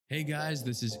Hey guys,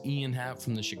 this is Ian Happ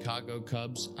from the Chicago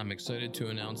Cubs. I'm excited to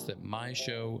announce that my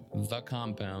show, The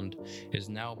Compound, is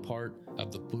now part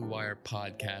of the Blue Wire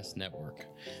Podcast Network.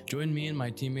 Join me and my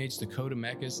teammates Dakota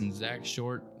Meckes and Zach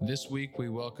Short. This week we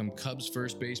welcome Cubs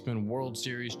first baseman, World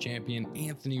Series champion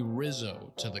Anthony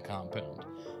Rizzo to The Compound.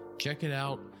 Check it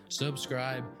out,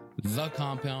 subscribe, The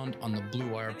Compound on the Blue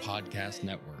Wire Podcast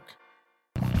Network.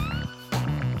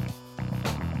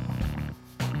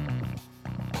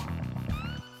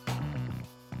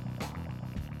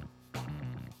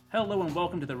 Hello and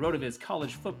welcome to the RotoViz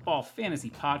College Football Fantasy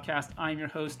Podcast. I'm your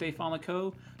host, Dave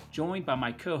Fonlaco, joined by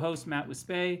my co-host, Matt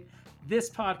Wispay. This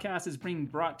podcast is being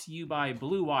brought to you by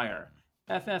Blue Wire,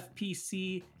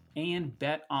 FFPC, and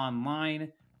Bet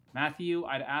Online. Matthew,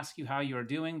 I'd ask you how you're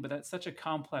doing, but that's such a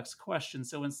complex question,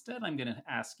 so instead I'm going to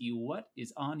ask you what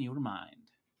is on your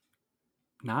mind.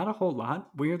 Not a whole lot,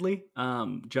 weirdly.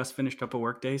 Just finished up a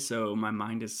work day, so my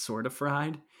mind is sort of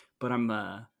fried, but I'm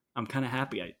kind of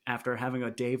happy. After having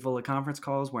a day full of conference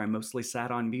calls where I mostly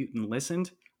sat on mute and listened,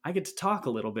 I get to talk a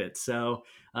little bit. So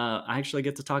I actually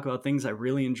get to talk about things I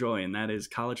really enjoy, and that is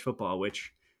college football,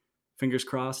 which, fingers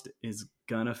crossed, is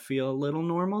going to feel a little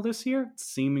normal this year. It's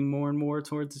seeming more and more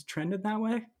towards trended that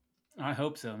way. I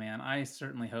hope so, man. I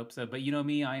certainly hope so. But you know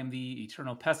me, I am the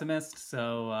eternal pessimist,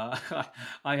 so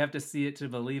I have to see it to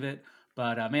believe it.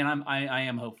 But man, I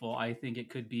am hopeful. I think it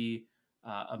could be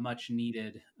a much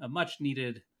needed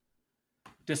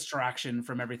distraction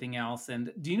from everything else.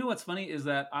 And do you know what's funny is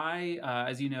that I,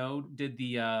 as you know, did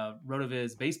the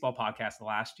RotoViz baseball podcast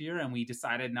last year, and we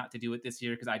decided not to do it this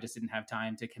year because I just didn't have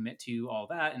time to commit to all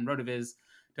that. And RotoViz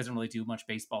doesn't really do much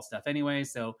baseball stuff anyway,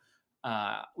 so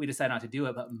we decided not to do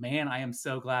it. But man, I am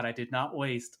so glad I did not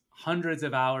waste hundreds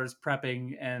of hours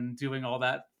prepping and doing all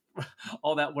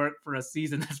that work for a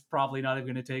season that's probably not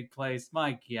even going to take place.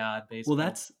 My God, baseball.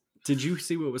 Well, did you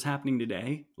see what was happening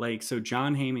today? So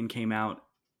John Heyman came out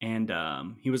and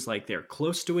he was like, they're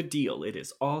close to a deal. It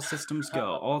is all systems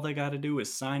go. All they got to do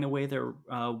is sign away their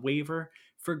waiver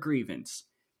for grievance,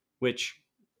 which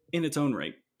in its own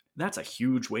right, that's a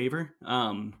huge waiver.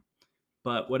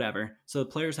 But whatever. So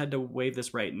the players had to waive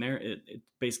this right. And it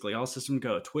basically all systems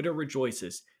go. Twitter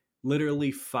rejoices.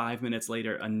 Literally 5 minutes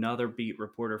later, another beat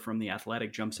reporter from The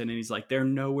Athletic jumps in and he's like, they're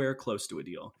nowhere close to a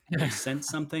deal. They sent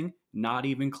something, not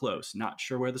even close. Not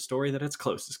sure where the story that it's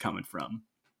close is coming from.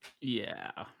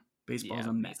 Yeah. Baseball's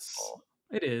a mess. Baseball.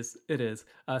 It is.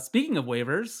 Speaking of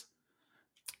waivers,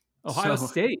 Ohio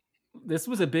State. This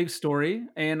was a big story,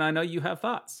 and I know you have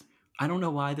thoughts. I don't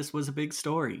know why this was a big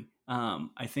story.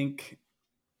 I think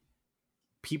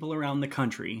people around the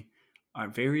country are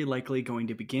very likely going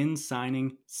to begin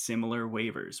signing similar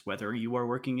waivers, whether you are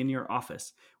working in your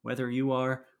office, whether you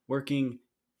are working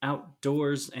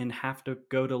outdoors and have to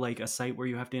go to a site where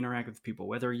you have to interact with people,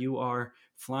 whether you are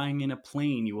flying in a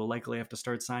plane, you will likely have to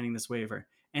start signing this waiver.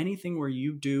 Anything where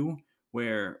you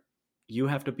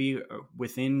have to be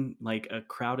within a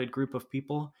crowded group of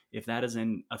people, if that is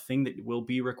a thing that will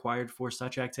be required for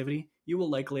such activity, you will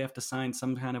likely have to sign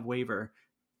some kind of waiver,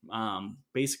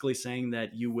 basically saying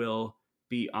that you will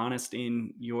be honest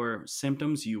in your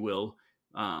symptoms. You will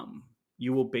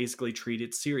basically treat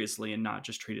it seriously and not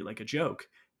just treat it like a joke.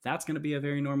 That's going to be a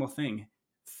very normal thing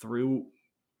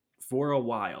for a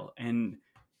while. And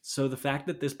so the fact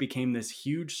that this became this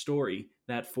huge story,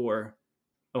 that for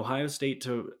Ohio State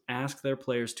to ask their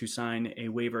players to sign a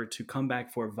waiver to come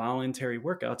back for voluntary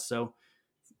workouts. So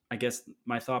I guess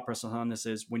my thought process on this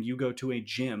is, when you go to a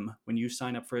gym, when you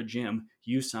sign up for a gym,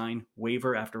 you sign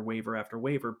waiver after waiver after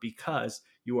waiver because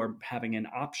you are having an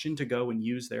option to go and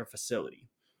use their facility.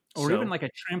 Or even a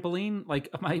trampoline.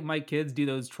 My kids do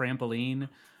those trampoline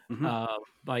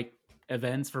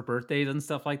events for birthdays and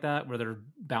stuff like that, where they're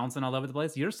bouncing all over the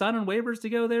place. You're signing waivers to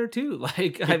go there too.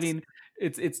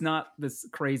 It's not this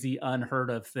crazy unheard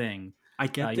of thing. I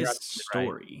get this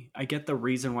story. Right. I get the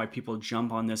reason why people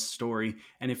jump on this story.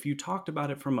 And if you talked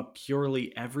about it from a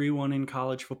purely everyone in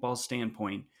college football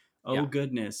standpoint,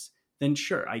 goodness, then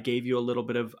sure, I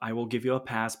will give you a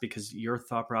pass because your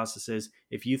thought process is,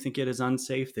 if you think it is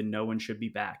unsafe, then no one should be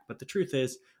back. But the truth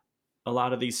is, a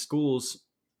lot of these schools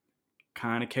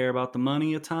kind of care about the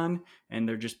money a ton, and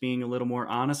they're just being a little more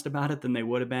honest about it than they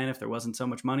would have been if there wasn't so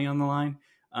much money on the line.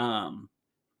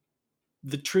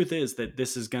 The truth is that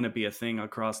this is going to be a thing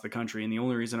across the country. And the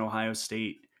only reason Ohio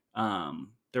State,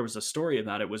 there was a story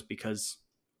about it, was because,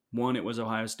 one, it was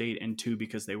Ohio State, and two,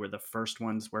 because they were the first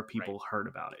ones where people heard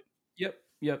about it. Yep.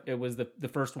 Yep, it was the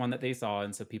first one that they saw,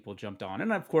 and so people jumped on.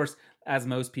 And of course, as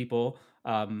most people,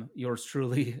 yours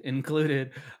truly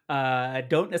included,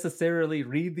 don't necessarily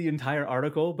read the entire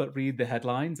article, but read the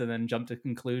headlines and then jump to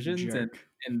conclusions. And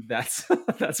Jerk. that's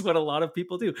that's what a lot of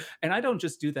people do. And I don't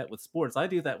just do that with sports; I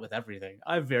do that with everything.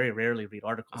 I very rarely read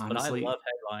articles, but I Honestly, love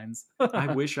headlines.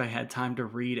 I wish I had time to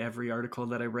read every article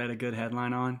that I read a good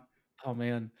headline on. Oh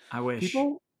man, I wish.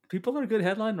 people are good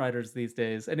headline writers these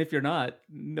days, and if you're not,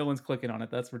 no one's clicking on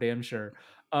it. That's for damn sure.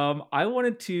 I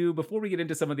wanted to, before we get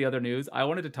into some of the other news, I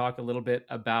wanted to talk a little bit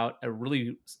about a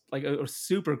really like a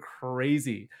super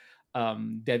crazy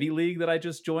Devy league that I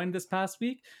just joined this past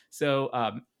week. So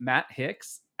Matt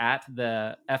Hicks at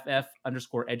the FF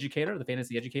underscore educator, the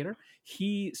fantasy educator,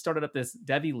 he started up this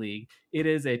Devy league. It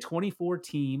is a 24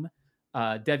 team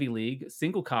Devy league,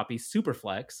 single copy, super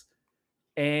flex,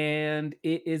 and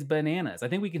it is bananas. I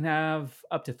think we can have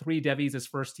up to 3 Devies as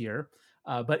first year,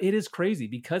 but it is crazy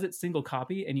because it's single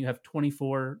copy and you have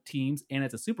 24 teams and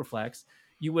it's a super flex.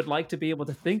 You would like to be able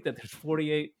to think that there's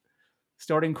 48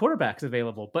 starting quarterbacks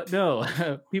available, but no,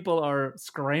 people are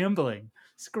scrambling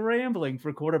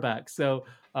for quarterbacks. So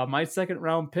my second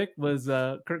round pick was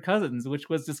Kirk Cousins, which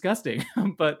was disgusting,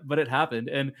 but it happened,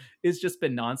 and it's just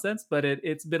been nonsense. But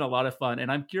it's been a lot of fun,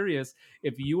 and I'm curious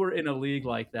if you were in a league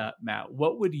like that, Matt.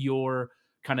 What would your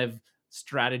kind of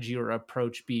strategy or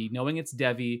approach be, knowing it's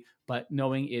Devy, but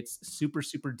knowing it's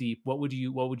super deep? What would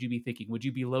you be thinking? Would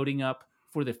you be loading up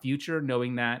for the future,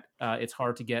 knowing that it's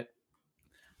hard to get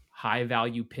high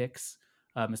value picks,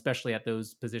 especially at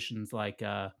those positions like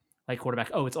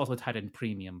quarterback? Oh, it's also tight end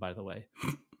premium, by the way.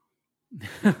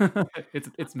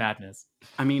 It's madness.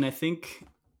 I mean, I think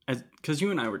because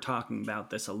you and I were talking about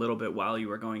this a little bit while you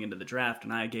were going into the draft,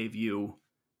 and I gave you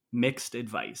mixed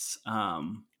advice.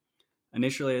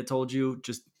 Initially, I told you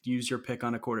just use your pick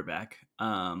on a quarterback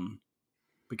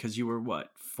because you were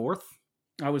what, fourth?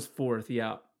 I was fourth,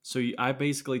 yeah. So I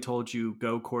basically told you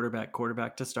go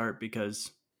quarterback to start,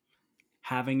 because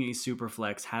having a super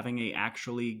flex, having a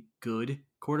actually good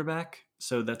quarterback,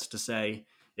 so that's to say,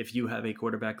 if you have a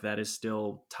quarterback that is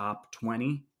still top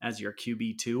 20 as your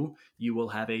QB2, you will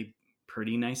have a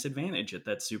pretty nice advantage at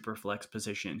that super flex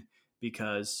position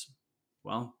because,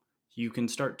 well, you can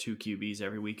start 2 QBs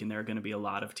every week, and there are going to be a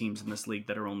lot of teams in this league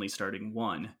that are only starting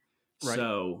 1. Right.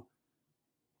 So,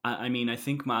 I mean, I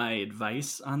think my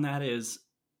advice on that is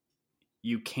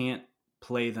you can't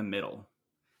play the middle.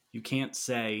 You can't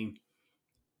say,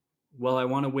 well, I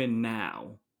want to win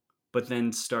now, but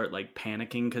then start like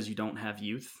panicking because you don't have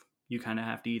youth. You kind of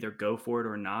have to either go for it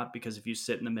or not, because if you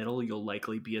sit in the middle, you'll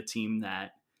likely be a team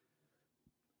that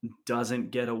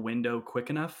doesn't get a window quick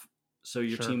enough. So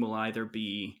your team will either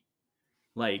be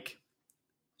like,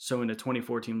 so in a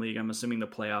 2014 league, I'm assuming the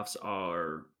playoffs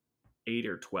are 8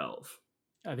 or 12.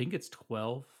 I think it's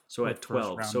 12. So at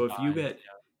 12. So if you get,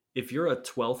 if you're a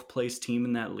 12th place team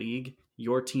in that league,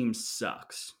 your team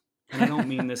sucks. And I don't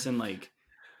mean this in like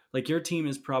your team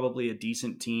is probably a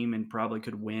decent team and probably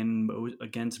could win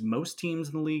against most teams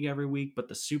in the league every week, but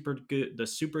the super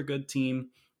good team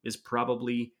is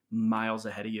probably miles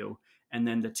ahead of you. And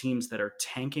then the teams that are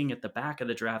tanking at the back of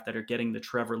the draft, that are getting the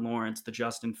Trevor Lawrence, the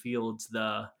Justin Fields,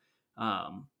 the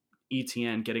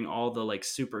ETN, getting all the like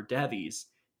super Devies,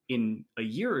 in a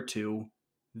year or two,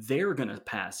 they're going to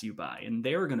pass you by, and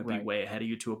they're going to be way ahead of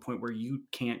you to a point where you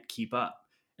can't keep up.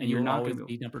 And you're not going to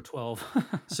be number 12.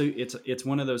 So it's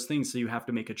one of those things. So you have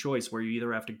to make a choice where you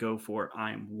either have to go for,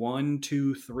 I'm 1,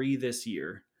 2, 3 this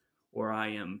year, or I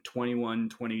am 21,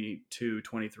 22,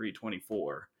 23,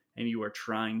 24, and you are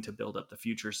trying to build up the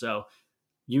future. So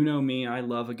you know me, I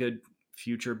love a good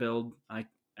future build. I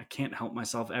can't help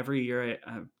myself. Every year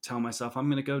I tell myself I'm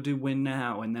going to go do win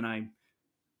now, and then I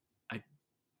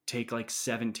take like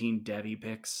 17 Devy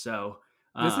picks. So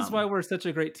this is why we're such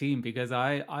a great team, because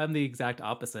I'm the exact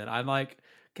opposite. I'm like,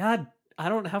 God, I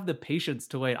don't have the patience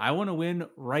to wait. I want to win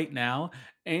right now.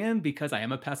 And because I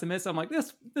am a pessimist, I'm like,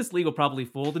 this league will probably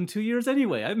fold in 2 years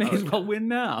anyway. I may as well win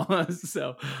now.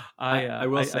 So I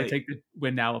take the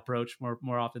win now approach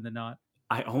more often than not.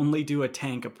 I only do a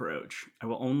tank approach. I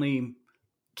will only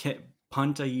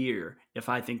punt a year if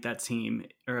I think that team,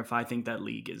 or if I think that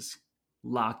league is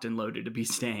locked and loaded to be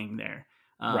staying there.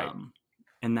 Right.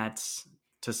 And that's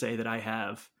to say that I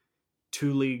have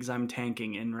 2 leagues I'm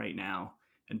tanking in right now,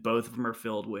 and both of them are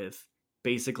filled with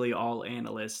basically all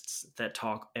analysts that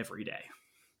talk every day.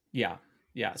 Yeah.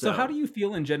 So how do you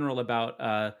feel in general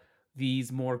about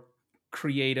these more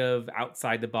creative,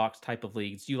 outside the box type of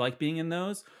leagues? Do you like being in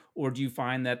those, or do you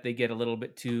find that they get a little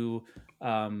bit too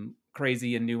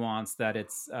crazy and nuanced, that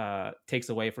it's takes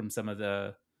away from some of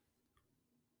the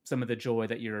some of the joy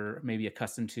that you're maybe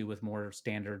accustomed to with more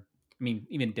standard. I mean,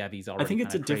 even Devy's I already think kind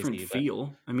it's a of different crazy, but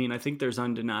feel. I mean, I think there's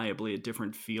undeniably a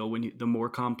different feel when the more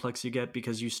complex you get,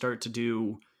 because you start to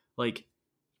do like,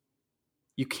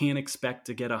 you can't expect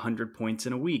to get 100 points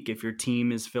in a week if your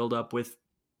team is filled up with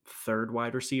third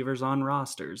wide receivers on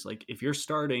rosters. Like, if you're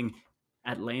starting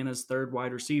Atlanta's third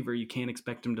wide receiver, you can't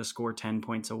expect him to score 10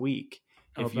 points a week.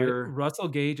 oh, If but you're, Russell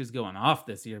Gage is going off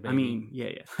this year, I baby. mean,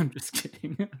 yeah. I'm just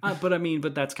kidding.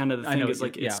 But that's kind of the I know thing, what is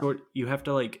like, it's yeah. sort, you have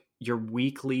to like, your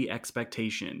weekly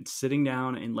expectation, sitting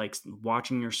down and like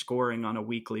watching your scoring on a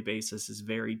weekly basis is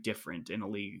very different in a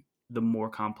league. The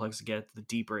more complex it gets, the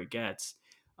deeper it gets.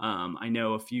 I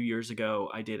know a few years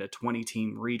ago, I did a 20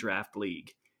 team redraft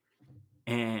league,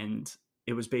 and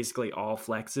it was basically all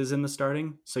flexes in the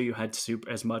starting. So you had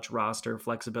as much roster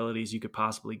flexibility as you could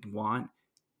possibly want.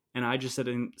 And I just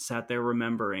sat there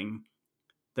remembering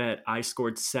that I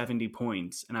scored 70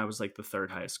 points and I was like the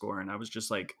third highest scorer. And I was just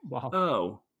like, Wow.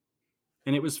 oh.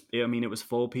 And it was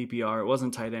full PPR. It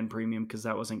wasn't tight end premium because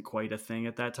that wasn't quite a thing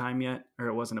at that time yet, or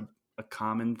it wasn't a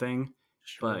common thing.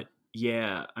 Sure. But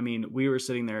yeah, I mean, we were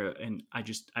sitting there and I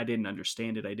didn't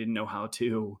understand it. I didn't know how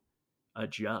to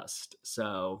adjust.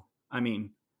 So, I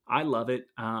mean, I love it.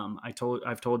 I've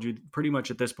told you pretty much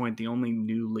at this point, the only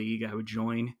new league I would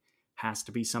join has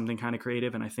to be something kind of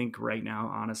creative. And I think right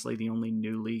now, honestly, the only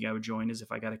new league I would join is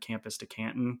if I got a Campus to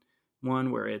Canton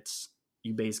one where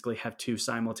you basically have two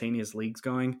simultaneous leagues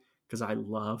going, because I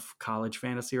love college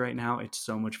fantasy right now. It's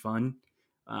so much fun.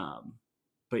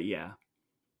 But yeah.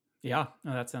 Yeah,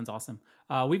 no, that sounds awesome.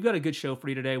 We've got a good show for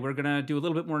you today. We're going to do a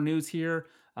little bit more news here.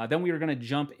 Then we are going to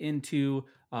jump into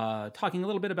talking a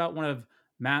little bit about one of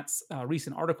Matt's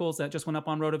recent articles that just went up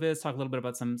on RotoViz, talk a little bit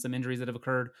about some injuries that have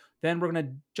occurred. Then we're going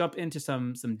to jump into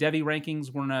some Devy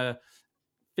rankings. We're going to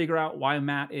figure out why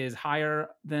Matt is higher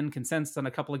than consensus on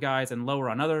a couple of guys and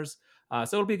lower on others.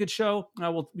 So it'll be a good show.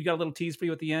 We got a little tease for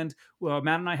you at the end.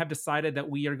 Matt and I have decided that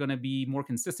we are going to be more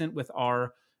consistent with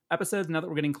our episodes now that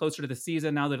we're getting closer to the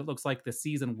season. Now that it looks like the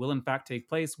season will in fact take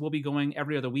place, we'll be going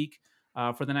every other week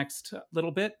for the next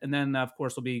little bit. And then, of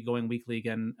course, we'll be going weekly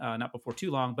again, not before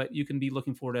too long. But you can be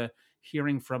looking forward to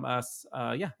hearing from us,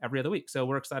 every other week. So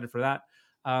we're excited for that.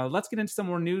 Let's get into some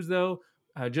more news, though.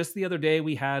 Just the other day,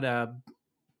 we had a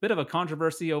bit of a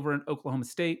controversy over in Oklahoma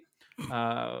State.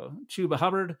 Chuba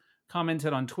Hubbard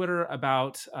commented on Twitter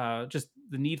about just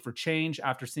the need for change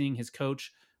after seeing his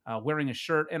coach wearing a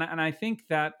shirt. And I think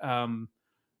that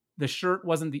the shirt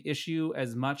wasn't the issue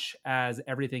as much as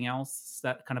everything else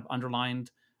that kind of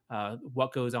underlined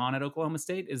what goes on at Oklahoma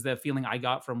State, is the feeling I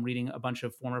got from reading a bunch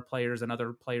of former players and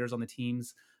other players on the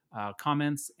team's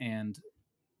comments and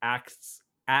acts,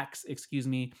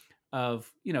 of,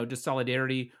 just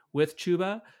solidarity with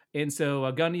Chuba. And so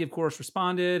Gundy, of course,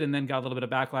 responded and then got a little bit of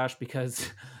backlash because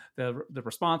the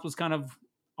response was kind of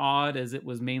odd, as it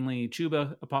was mainly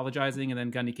Chuba apologizing and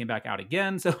then Gundy came back out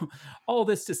again. So all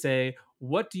this to say,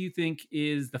 what do you think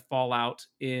is the fallout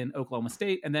in Oklahoma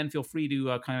State? And then feel free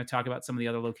to kind of talk about some of the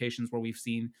other locations where we've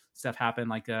seen stuff happen,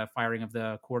 like firing of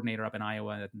the coordinator up in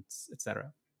Iowa, et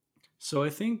cetera. So I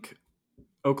think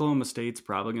Oklahoma State's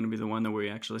probably going to be the one that we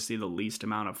actually see the least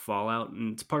amount of fallout.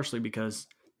 And it's partially because,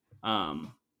 I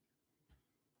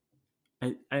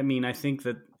think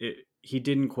that he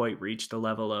didn't quite reach the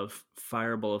level of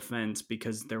fireable offense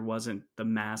because there wasn't the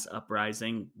mass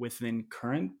uprising within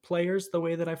current players the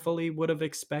way that I fully would have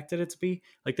expected it to be.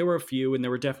 Like, there were a few, and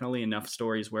there were definitely enough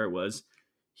stories where it was,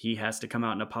 he has to come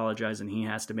out and apologize and he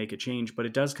has to make a change. But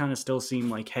it does kind of still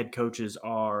seem like head coaches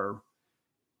are,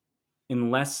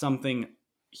 unless something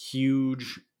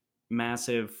huge,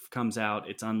 massive comes out,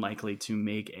 it's unlikely to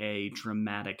make a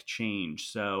dramatic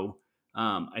change. So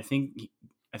I think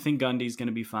Gundy's going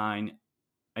to be fine.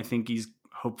 I think he's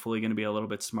hopefully going to be a little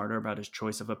bit smarter about his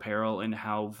choice of apparel and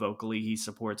how vocally he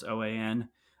supports OAN.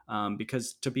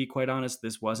 Because to be quite honest,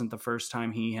 this wasn't the first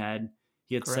time he had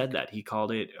Correct. said that. He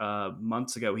called it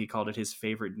months ago. He called it his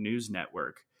favorite news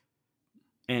network.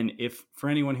 And if, for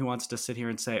anyone who wants to sit here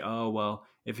and say, oh, well,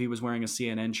 if he was wearing a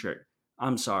CNN shirt,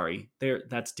 I'm sorry,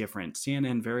 that's different.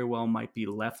 CNN very well might be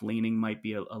left-leaning, might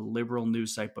be a liberal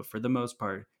news site, but for the most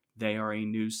part, they are a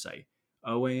news site.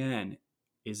 OAN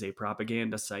is a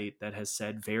propaganda site that has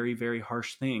said very, very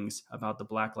harsh things about the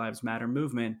Black Lives Matter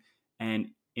movement. And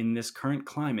in this current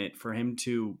climate, for him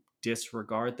to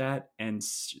disregard that and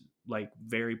like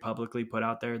very publicly put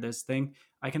out there this thing,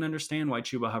 I can understand why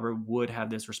Chuba Hubbard would have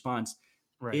this response.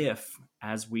 Right. If,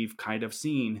 as we've kind of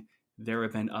seen, there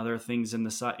have been other things in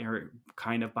the side or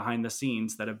kind of behind the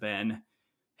scenes that have been,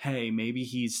 hey, maybe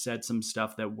he's said some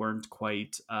stuff that weren't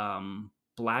quite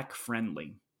black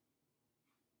friendly.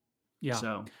 Yeah.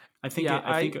 So I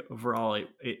think overall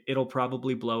it'll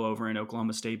probably blow over in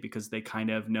Oklahoma State because they kind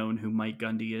of have known who Mike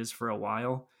Gundy is for a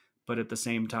while. But at the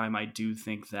same time, I do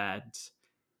think that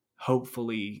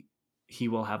hopefully he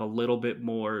will have a little bit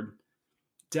more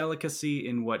delicacy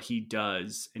in what he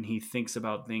does, and he thinks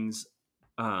about things,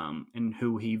 and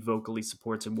who he vocally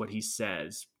supports and what he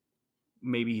says.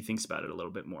 Maybe he thinks about it a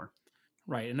little bit more.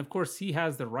 Right. And of course, he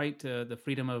has the right to the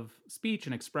freedom of speech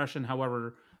and expression.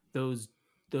 However, those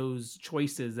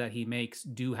choices that he makes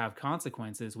do have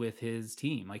consequences with his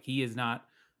team. Like, he is not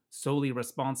solely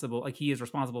responsible. Like, he is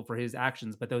responsible for his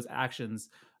actions, but those actions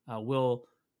will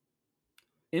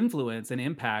influence and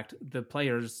impact the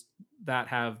players that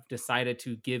have decided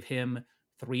to give him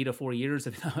 3 to 4 years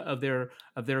of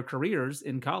their careers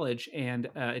in college. And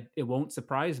it won't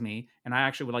surprise me. And I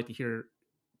actually would like to hear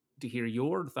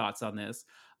your thoughts on this.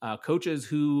 Coaches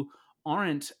who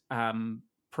aren't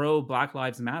pro Black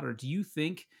Lives Matter, do you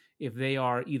think if they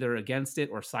are either against it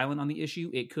or silent on the issue,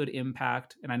 it could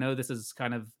impact, and I know this is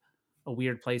kind of a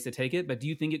weird place to take it, but do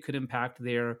you think it could impact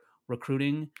their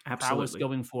recruiting prowess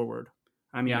going forward?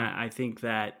 I mean, I think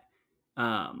that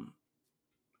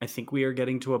I think we are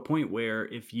getting to a point where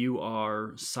if you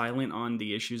are silent on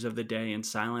the issues of the day and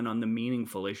silent on the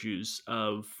meaningful issues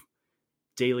of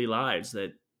daily lives,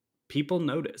 that people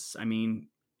notice. I mean,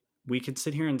 we could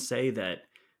sit here and say that,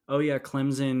 oh yeah,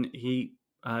 Clemson,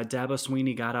 Dabo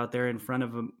Sweeney got out there in front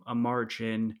of a march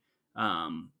and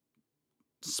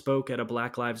spoke at a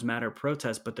Black Lives Matter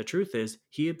protest. But the truth is,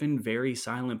 he had been very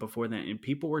silent before then, and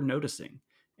people were noticing.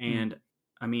 And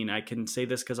I mean, I can say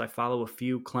this because I follow a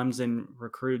few Clemson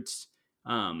recruits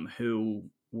who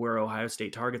were Ohio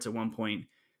State targets at one point.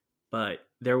 But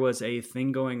there was a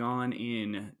thing going on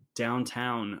in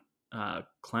downtown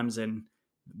Clemson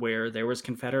where there was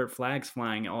Confederate flags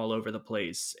flying all over the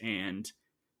place. And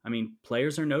I mean,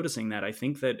 players are noticing that. I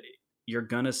think that you're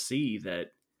going to see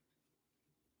that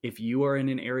if you are in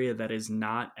an area that is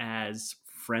not as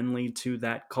friendly to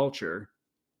that culture,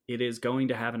 it is going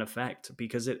to have an effect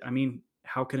because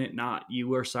how can it not?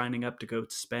 You are signing up to go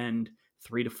spend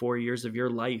 3 to 4 years of your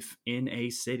life in a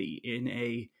city, in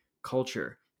a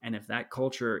culture. And if that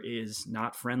culture is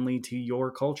not friendly to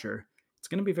your culture, it's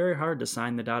going to be very hard to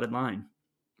sign the dotted line.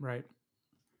 Right.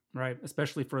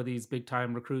 Especially for these big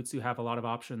time recruits who have a lot of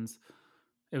options.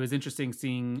 It was interesting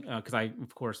seeing, because I,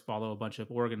 of course, follow a bunch of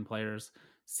Oregon players,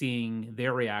 seeing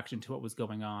their reaction to what was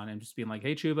going on and just being like,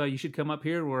 hey, Chuba, you should come up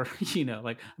here. Or,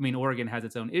 Oregon has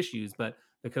its own issues, but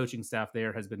the coaching staff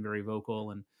there has been very vocal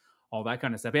and all that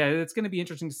kind of stuff. Yeah, it's going to be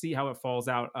interesting to see how it falls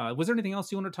out. Was there anything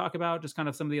else you want to talk about? Just kind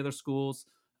of some of the other schools,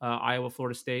 Iowa,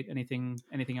 Florida State, anything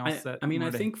else?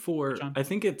 I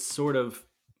think it's sort of,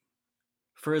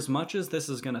 for as much as this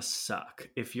is going to suck,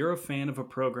 if you're a fan of a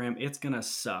program, it's going to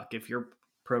suck if your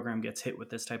program gets hit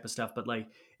with this type of stuff. But like,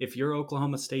 if you're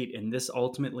Oklahoma State and this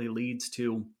ultimately leads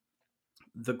to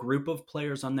the group of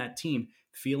players on that team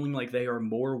feeling like they are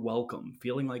more welcome,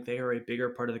 feeling like they are a bigger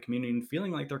part of the community, and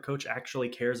feeling like their coach actually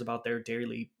cares about their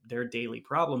daily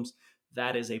problems,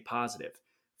 that is a positive.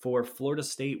 For Florida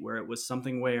State, where it was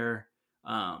something where,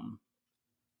 I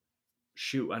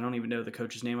don't even know the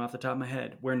coach's name off the top of my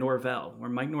head, where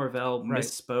Mike Norvell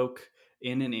misspoke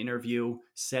in an interview,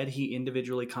 said he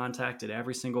individually contacted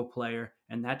every single player,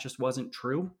 and that just wasn't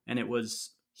true. And it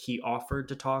was, he offered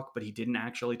to talk, but he didn't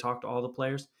actually talk to all the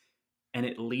players. And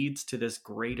it leads to this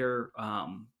greater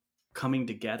coming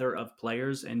together of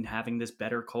players and having this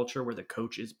better culture where the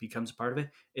coach becomes a part of it.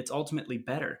 It's ultimately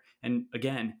better. And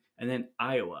again, and then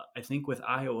Iowa. I think with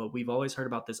Iowa, we've always heard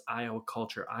about this Iowa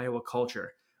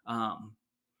culture.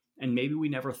 And maybe we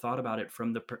never thought about it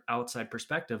from the outside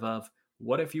perspective of,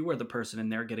 what if you were the person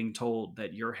and they're getting told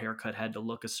that your haircut had to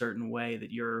look a certain way,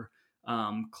 that your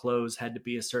clothes had to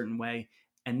be a certain way,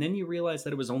 and then you realize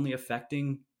that it was only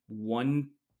affecting one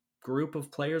group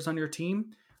of players on your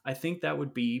team? I think that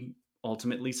would be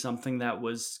ultimately something that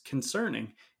was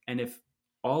concerning. And if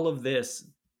all of this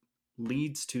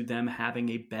leads to them having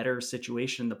a better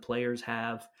situation, the players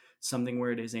have something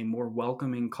where it is a more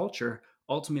welcoming culture,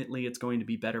 ultimately it's going to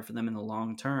be better for them in the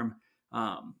long term.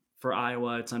 For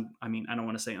Iowa, I don't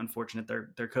want to say unfortunate.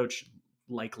 Their coach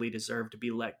likely deserved to be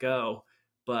let go,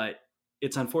 but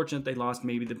it's unfortunate they lost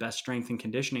maybe the best strength and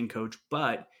conditioning coach.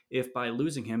 But if by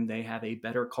losing him, they have a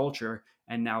better culture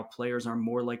and now players are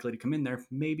more likely to come in there,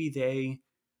 maybe they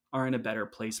are in a better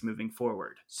place moving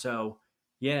forward. So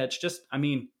yeah, it's just,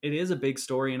 it is a big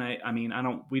story.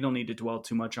 And we don't need to dwell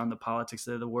too much on the politics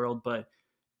of the world, but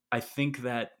I think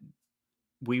that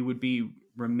we would be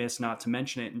remiss not to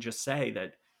mention it and just say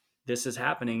that this is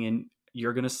happening, and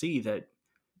you're going to see that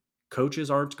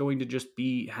coaches aren't going to just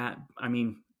be,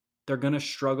 they're they're going to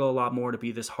struggle a lot more to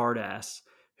be this hard ass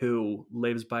who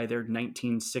lives by their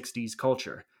 1960s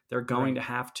culture. They're going to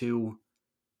have to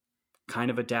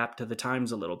kind of adapt to the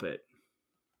times a little bit.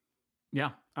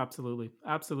 Yeah, absolutely.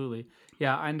 Absolutely.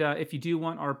 Yeah. And if you do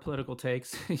want our political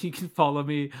takes, you can follow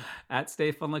me at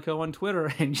Stay Funlico on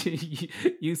Twitter, and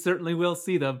you certainly will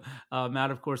see them.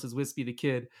 Matt, of course, is Wispy the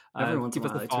Kid. Every once in Keep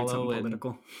a us while, a I tweet follow. something And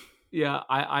political. yeah,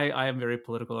 I am very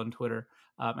political on Twitter,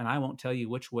 and I won't tell you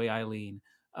which way I lean.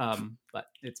 But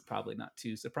it's probably not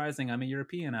too surprising. I'm a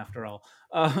European after all.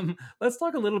 Let's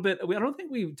talk a little bit. I don't think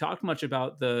we've talked much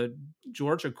about the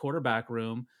Georgia quarterback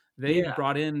room. They've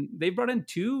brought in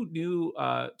two new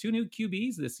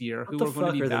QBs this year What who the are going to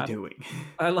fuck be are they battle. doing?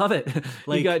 I love it. You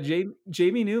Like- got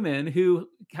Jamie Newman, who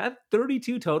had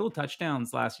 32 total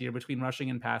touchdowns last year between rushing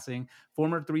and passing,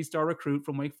 former 3-star recruit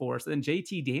from Wake Forest. And then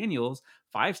JT Daniels,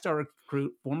 5-star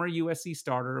recruit, former USC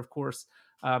starter, of course,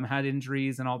 had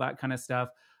injuries and all that kind of stuff.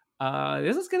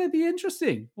 This is going to be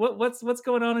interesting. What's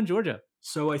going on in Georgia?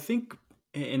 So I think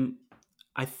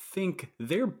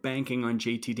they're banking on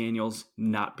JT Daniels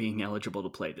not being eligible to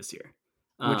play this year.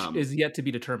 Which is yet to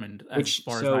be determined, as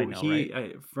far as I know,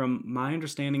 right? From my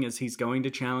understanding is he's going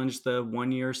to challenge the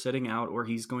 1 year sitting out, or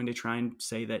he's going to try and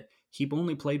say that he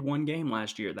only played one game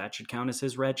last year. That should count as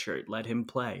his red shirt. Let him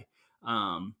play,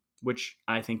 which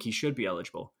I think he should be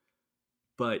eligible.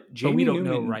 But we don't Newman,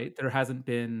 know, right? There hasn't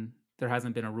been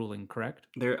a ruling, correct?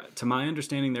 To my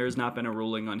understanding, there has not been a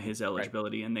ruling on his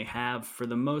eligibility, and they have, for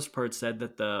the most part, said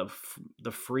that the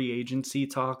free agency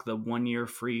talk, the 1 year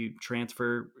free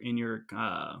transfer in your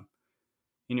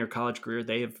college career,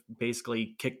 they have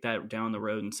basically kicked that down the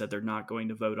road and said they're not going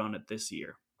to vote on it this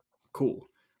year. Cool.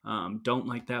 Don't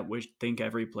like that. Think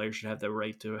every player should have the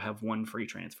right to have one free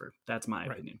transfer. That's my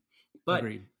opinion. But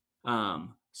agreed.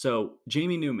 So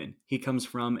Jamie Newman, he comes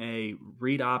from a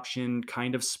read option,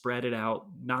 kind of spread it out,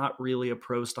 not really a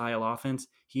pro style offense.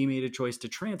 He made a choice to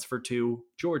transfer to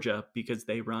Georgia because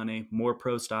they run a more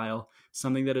pro style,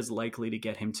 something that is likely to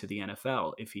get him to the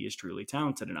NFL if he is truly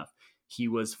talented enough. He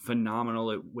was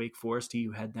phenomenal at Wake Forest. He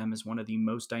had them as one of the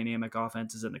most dynamic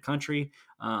offenses in the country.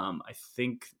 I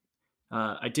think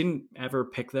I didn't ever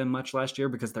pick them much last year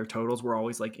because their totals were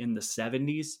always like in the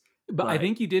 70s. But I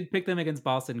think you did pick them against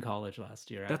Boston College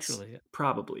last year, actually.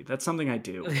 That's something I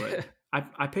do. But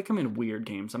I pick them in weird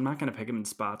games. I'm not going to pick them in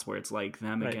spots where it's like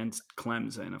them against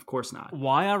Clemson. Of course not.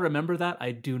 Why I remember that,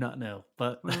 I do not know.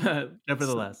 But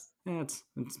nevertheless. It's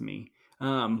me.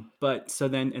 But so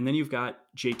then you've got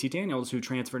JT Daniels, who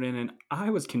transferred in, and I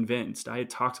was convinced. I had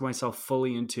talked myself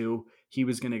fully into he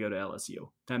was going to go to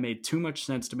LSU. That made too much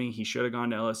sense to me. He should have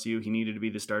gone to LSU. He needed to be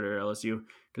the starter at LSU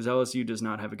because LSU does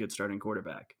not have a good starting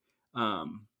quarterback.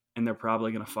 And they're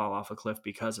probably going to fall off a cliff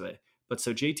because of it. But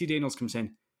so JT Daniels comes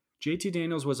in. JT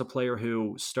Daniels was a player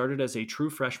who started as a true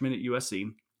freshman at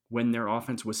USC when their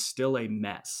offense was still a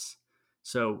mess.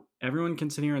 So everyone can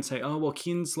sit here and say, oh, well,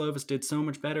 Keaton Slovis did so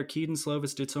much better.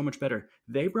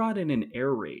 They brought in an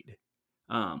air raid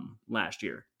last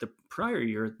year. The prior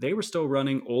year, they were still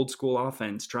running old school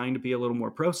offense, trying to be a little more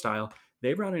pro style.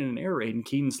 They brought in an air raid, and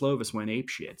Keaton Slovis went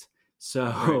apeshit.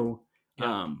 So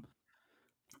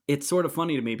it's sort of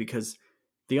funny to me because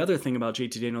the other thing about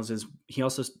JT Daniels is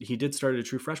he did start as a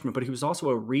true freshman, but he was also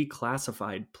a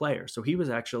reclassified player. So he was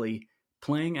actually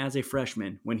playing as a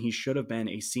freshman when he should have been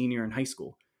a senior in high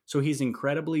school. So he's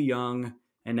incredibly young,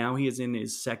 and now he is in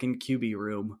his second QB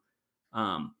room.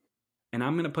 And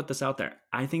I'm going to put this out there.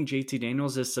 I think JT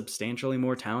Daniels is substantially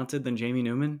more talented than Jamie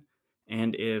Newman.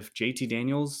 And if JT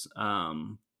Daniels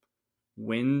if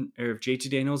JT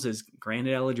Daniels is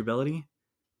granted eligibility,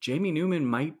 Jamie Newman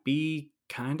might be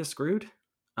kind of screwed.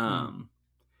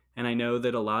 And I know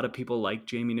that a lot of people like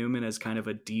Jamie Newman as kind of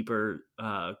a deeper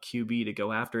QB to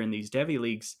go after in these Devy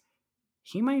leagues.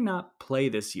 He might not play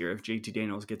this year if JT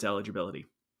Daniels gets eligibility.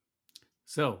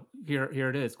 So here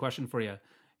it is. Question for you.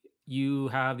 You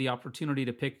have the opportunity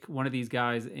to pick one of these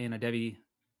guys in a Devy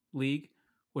league.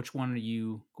 Which one are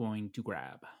you going to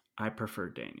grab? I prefer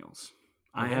Daniels.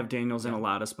 Okay. I have Daniels in a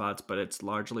lot of spots, but it's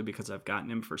largely because I've gotten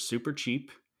him for super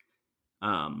cheap.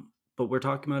 But we're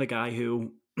talking about a guy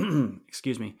who,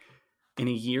 excuse me, in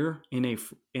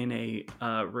a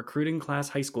recruiting class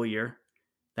high school year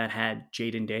that had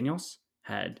Jaden Daniels,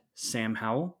 had Sam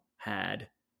Howell, had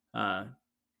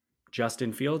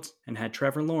Justin Fields, and had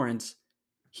Trevor Lawrence.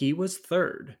 He was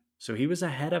third. So he was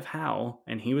ahead of Howell,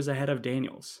 and he was ahead of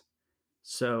Daniels.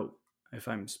 So if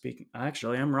I'm speaking,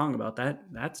 actually, I'm wrong about that.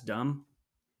 That's dumb.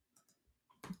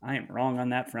 I am wrong on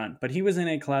that front. But he was in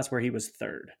a class where he was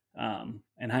third.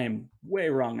 And I am way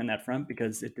wrong on that front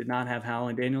because it did not have Howell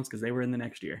and Daniels because they were in the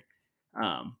next year.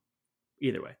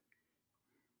 Either way.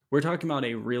 We're talking about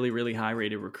a really, really high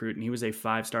rated recruit, and he was a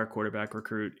 5-star quarterback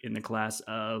recruit in the class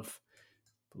of,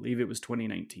 I believe it was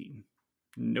 2019.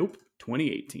 Nope,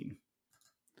 2018.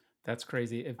 That's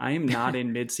crazy. I am not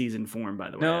in mid-season form, by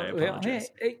the way. I No, well,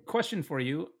 apologize. hey, question for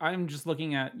you. I'm just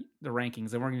looking at the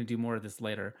rankings, and we're going to do more of this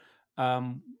later.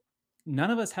 None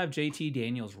of us have JT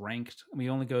Daniels ranked. We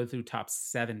only go through top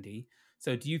 70.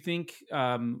 So do you think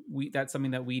that's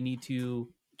something that we need to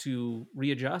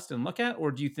readjust and look at, or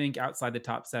do you think outside the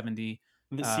top 70?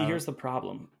 See, here's the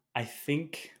problem. I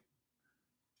think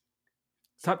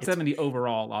top 70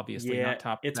 overall, obviously, not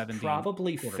top it's 70. It's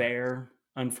probably fair,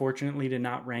 unfortunately, to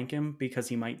not rank him because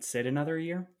he might sit another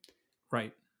year.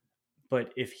 Right.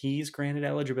 But if he's granted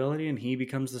eligibility and he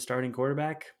becomes the starting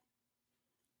quarterback,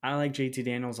 I like JT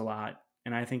Daniels a lot,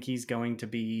 and I think he's going to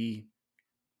be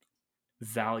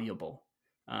valuable.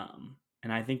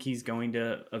 And I think he's going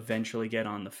to eventually get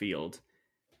on the field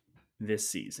this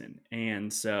season.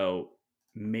 And so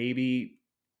maybe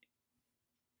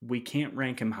we can't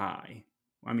rank him high.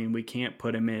 I mean, we can't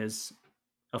put him as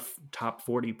a top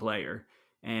 40 player.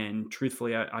 And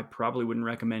truthfully, I probably wouldn't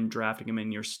recommend drafting him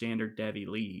in your standard Devy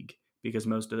league because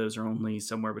most of those are only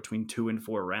somewhere between 2 and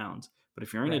 4 rounds. But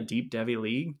if you're in a deep Devy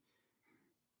league,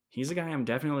 he's a guy I'm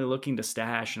definitely looking to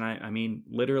stash. And I mean,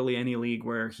 literally any league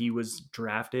where he was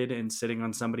drafted and sitting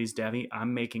on somebody's Devy,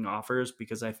 I'm making offers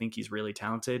because I think he's really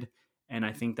talented. And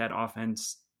I think that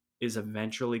offense is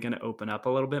eventually going to open up a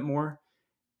little bit more.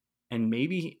 And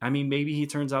maybe he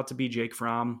turns out to be Jake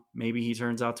Fromm. Maybe he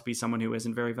turns out to be someone who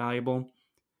isn't very valuable.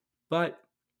 But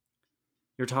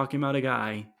you're talking about a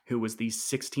guy who was the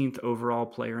 16th overall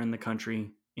player in the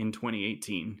country in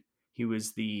 2018. He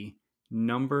was the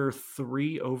number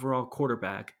 3 overall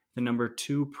quarterback, the number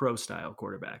 2 pro-style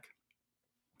quarterback.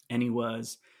 And he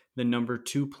was the number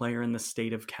 2 player in the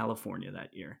state of California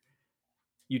that year.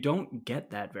 You don't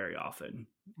get that very often.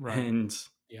 Right. And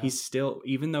he's still,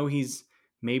 even though he's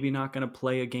maybe not going to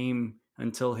play a game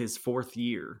until his 4th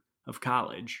year of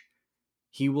college,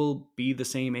 he will be the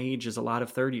same age as a lot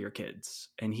of third-year kids,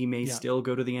 and he may still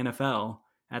go to the NFL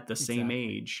at the same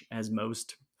age as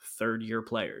most third-year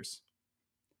players.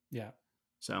 Yeah.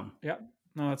 So. Yeah.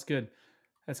 No, that's good.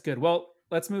 That's good. Well,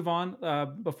 let's move on.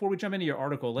 Before we jump into your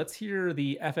article, let's hear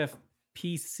the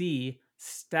FFPC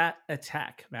stat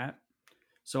attack, Matt.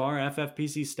 So our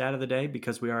FFPC stat of the day,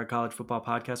 because we are a college football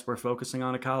podcast, we're focusing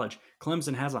on a college.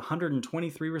 Clemson has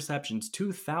 123 receptions,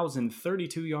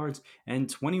 2,032 yards, and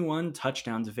 21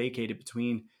 touchdowns vacated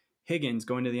between Higgins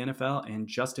going to the NFL and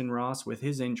Justin Ross with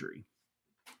his injury.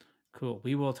 Cool.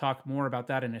 We will talk more about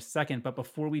that in a second. But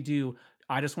before we do,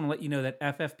 I just want to let you know that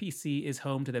FFPC is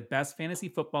home to the best fantasy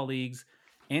football leagues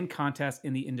and contests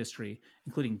in the industry,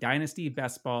 including Dynasty,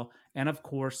 Best Ball, and of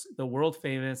course, the world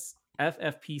famous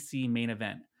FFPC main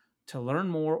event. To learn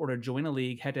more or to join a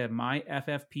league, head to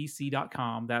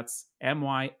myffpc.com. That's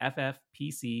myffpc.com.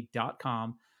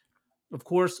 Of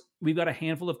course, we've got a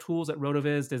handful of tools at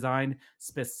RotoViz designed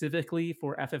specifically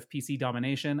for FFPC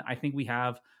domination. I think we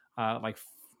have like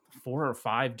 4 or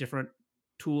 5 different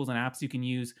tools and apps you can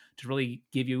use to really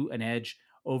give you an edge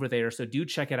over there. So do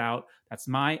check it out. That's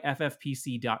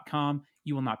myffpc.com.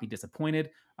 You will not be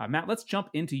disappointed. Matt, let's jump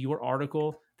into your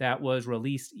article that was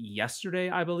released yesterday,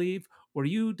 I believe, where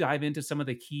you dive into some of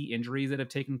the key injuries that have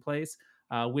taken place,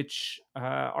 which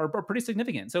are pretty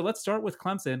significant. So let's start with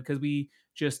Clemson because we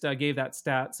just gave that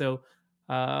stat. So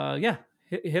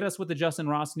hit us with the Justin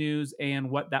Ross news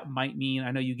and what that might mean. I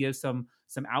know you give some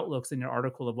outlooks in your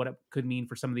article of what it could mean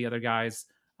for some of the other guys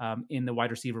in the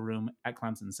wide receiver room at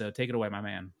Clemson. So take it away, my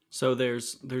man. So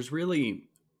there's really,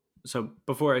 so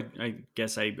before I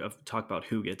guess I talk about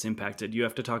who gets impacted, you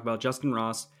have to talk about Justin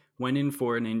Ross went in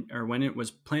for when it was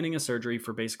planning a surgery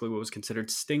for basically what was considered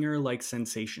stinger-like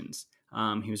sensations.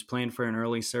 He was planned for an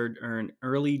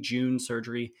early June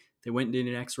surgery. They went and did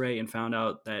an X-ray and found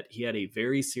out that he had a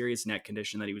very serious neck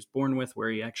condition that he was born with, where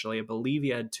he actually, I believe, he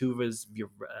had two of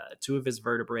his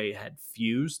vertebrae had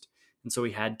fused, and so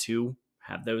he had to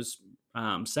have those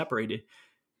separated.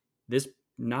 This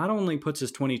not only puts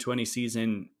his 2020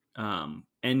 season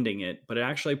ending it, but it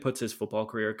actually puts his football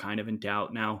career kind of in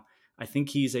doubt. Now, I think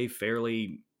he's a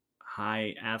fairly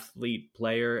high athlete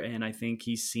player, and I think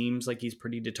he seems like he's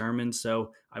pretty determined,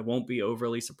 so I won't be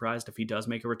overly surprised if he does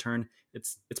make a return.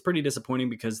 It's pretty disappointing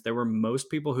because there were most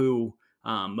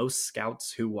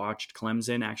scouts who watched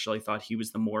Clemson actually thought he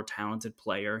was the more talented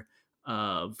player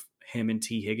of him and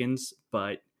T. Higgins,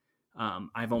 but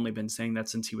I've only been saying that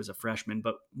since he was a freshman,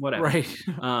 but whatever. Right.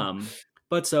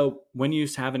 But so when you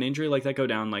have an injury like that go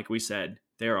down, like we said,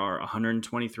 there are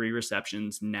 123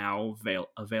 receptions now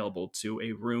available to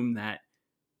a room that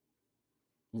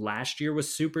last year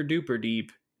was super duper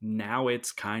deep. now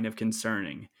it's kind of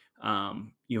concerning.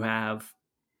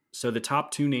 So the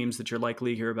top two names that you're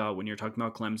likely to hear about when you're talking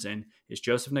about Clemson is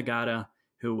Joseph Nagata,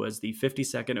 who was the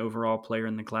 52nd overall player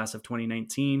in the class of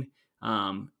 2019,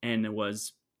 and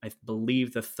was, I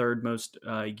believe, the third most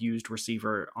used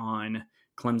receiver on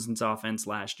Clemson's offense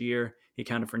last year. He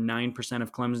accounted for 9%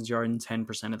 of Clemson's yards and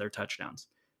 10% of their touchdowns.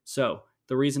 So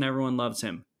the reason everyone loves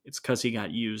him, it's because he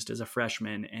got used as a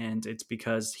freshman, and it's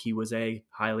because he was a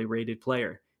highly rated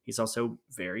player. He's also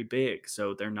very big,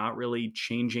 so they're not really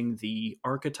changing the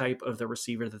archetype of the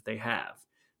receiver that they have.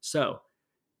 So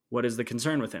what is the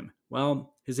concern with him?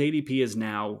 Well, his ADP is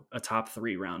now a top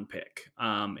 3 round pick.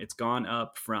 It's gone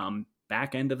up from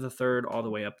back end of the third all the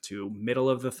way up to middle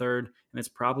of the third, and it's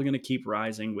probably going to keep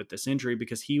rising with this injury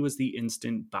because he was the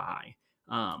instant buy.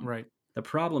 Right. The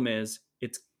problem is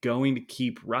it's going to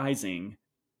keep rising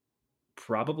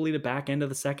probably the back end of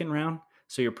the second round.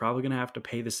 So you're probably going to have to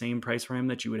pay the same price for him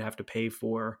that you would have to pay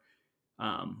for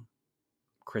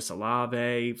Chris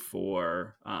Olave,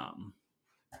 for I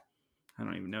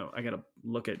don't even know. I got to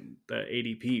look at the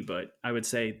ADP, but I would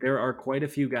say there are quite a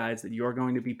few guys that you're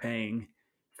going to be paying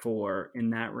for in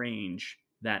that range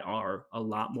that are a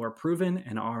lot more proven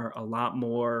and are a lot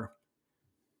more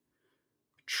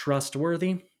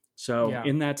trustworthy. So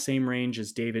in that same range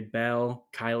is David Bell,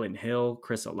 Kylan Hill,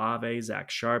 Chris Olave, Zach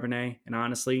Charbonnet. And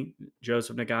honestly,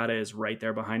 Joseph Nagata is right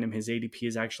there behind him. His ADP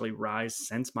has actually rise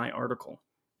since my article.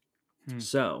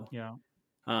 So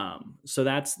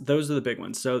those are the big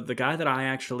ones. So the guy that I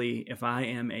actually, if I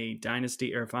am a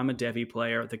dynasty or if I'm a Devy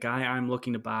player, the guy I'm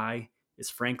looking to buy is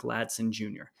Frank Ladson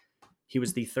Jr. He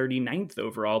was the 39th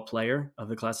overall player of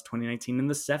the class of 2019 and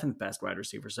the 7th best wide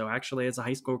receiver. So actually, as a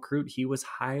high school recruit, he was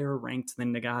higher ranked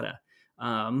than Nagata.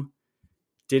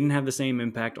 Didn't have the same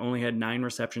impact, only had 9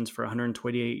 receptions for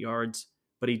 128 yards,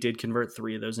 but he did convert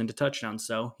 3 of those into touchdowns.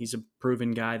 So he's a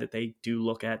proven guy that they do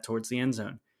look at towards the end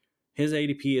zone. His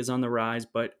ADP is on the rise,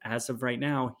 but as of right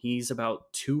now, he's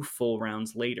about 2 full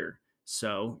rounds later.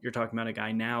 So you're talking about a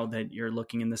guy now that you're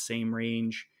looking in the same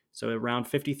range. So around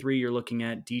 53, you're looking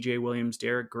at DJ Williams,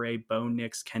 Derek Gray, Bo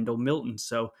Nix, Kendall Milton.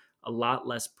 So a lot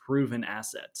less proven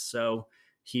assets. So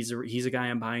he's a guy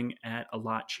I'm buying at a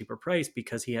lot cheaper price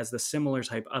because he has the similar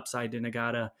type upside to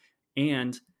Nagata,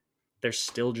 and there's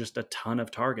still just a ton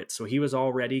of targets. So he was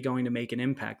already going to make an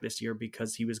impact this year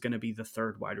because he was going to be the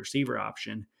third wide receiver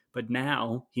option. But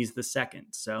now he's the second.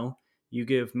 So you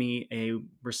give me a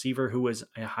receiver who was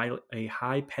a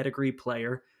high pedigree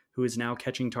player who is now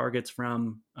catching targets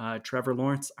from Trevor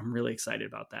Lawrence. I'm really excited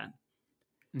about that.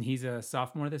 And he's a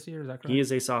sophomore this year, is that correct? He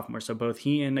is a sophomore. So both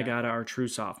he and Nagata are true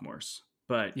sophomores.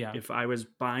 But if I was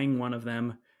buying one of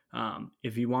them,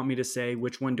 if you want me to say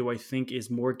which one do I think is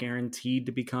more guaranteed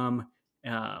to become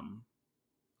 25%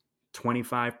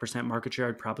 market share,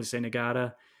 I'd probably say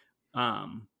Nagata.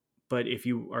 But if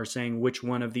you are saying which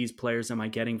one of these players am I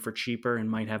getting for cheaper and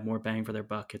might have more bang for their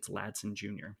buck, it's Ladson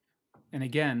Jr. And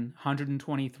again,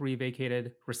 123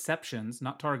 vacated receptions,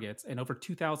 not targets, and over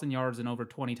 2,000 yards and over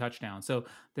 20 touchdowns. So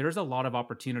there's a lot of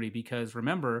opportunity because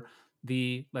remember,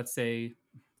 let's say,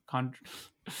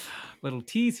 little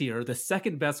tease here, the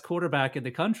second best quarterback in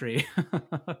the country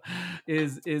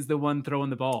is the one throwing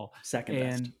the ball. Second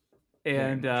best.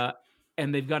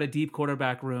 And they've got a deep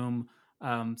quarterback room.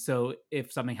 So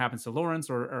if something happens to Lawrence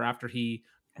or after he...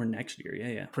 Or next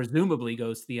year, presumably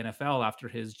goes to the NFL after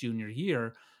his junior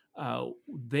year,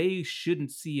 they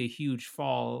shouldn't see a huge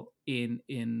fall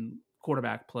in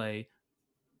quarterback play,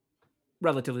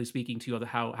 relatively speaking, to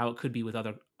how it could be with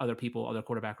other people, other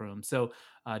quarterback rooms. So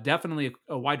definitely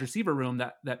a wide receiver room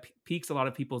that piques a lot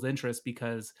of people's interest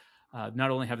because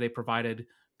not only have they provided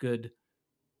good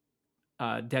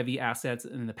Devy assets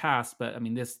in the past, but I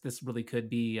mean this really could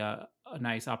be a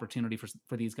nice opportunity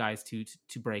for these guys to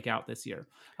break out this year.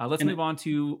 Let's move on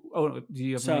to. Oh, do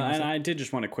you have? So, and I did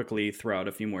just want to quickly throw out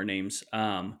a few more names.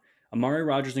 Amari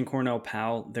Rogers and Cornell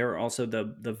Powell. They're also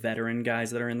the veteran guys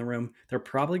that are in the room. They're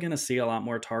probably going to see a lot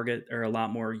more target or a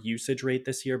lot more usage rate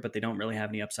this year, but they don't really have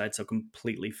any upside, so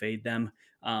completely fade them.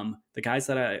 The guys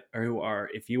who are,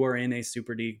 if you are in a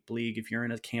super deep league, if you're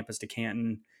in a campus to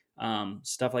Canton.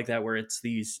 Stuff like that,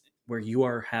 where you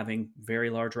are having very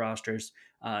large rosters.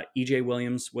 EJ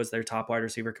Williams was their top wide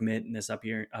receiver commit in this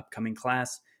upcoming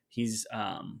class. He's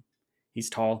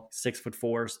tall,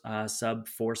 6'4", sub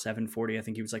 4.7 40. I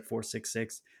think he was like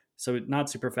 4.66. So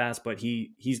not super fast, but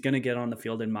he's going to get on the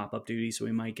field and mop up duty. So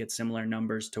we might get similar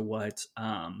numbers to what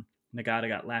Nagata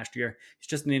got last year. He's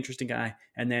just an interesting guy.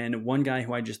 And then one guy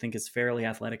who I just think is fairly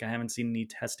athletic, I haven't seen any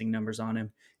testing numbers on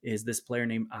him, is this player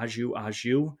named Aju,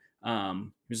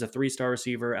 who's a 3-star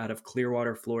receiver out of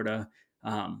Clearwater, Florida.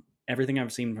 everything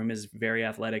I've seen from him is very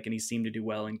athletic, and he seemed to do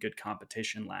well in good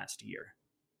competition last year.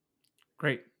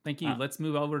 Great. Thank you. Let's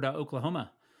move over to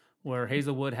Oklahoma, where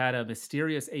Hazelwood had a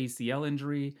mysterious ACL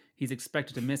injury. He's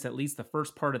expected to miss at least the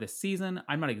first part of the season.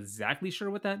 I'm not exactly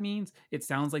sure what that means. It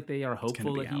sounds like they are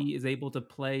hopeful that he is able to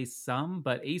play some,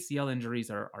 but ACL injuries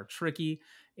are tricky.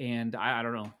 And I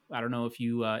don't know. I don't know if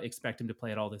you expect him to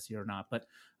play at all this year or not, but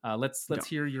let's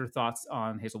hear your thoughts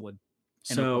on Hazelwood.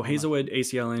 So Oklahoma. Hazelwood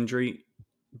ACL injury,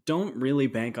 don't really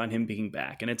bank on him being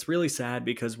back. And it's really sad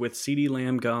because with CeeDee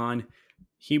Lamb gone,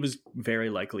 he was very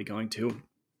likely going to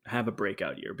have a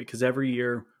breakout year because every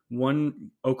year one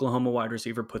Oklahoma wide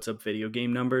receiver puts up video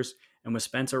game numbers. And with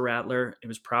Spencer Rattler, it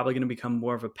was probably going to become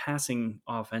more of a passing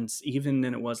offense even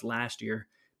than it was last year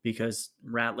because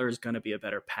Rattler is going to be a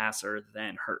better passer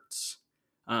than Hurts.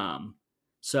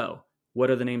 So what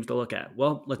are the names to look at?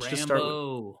 Well, let's just start.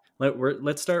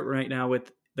 Let's start right now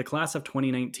with the class of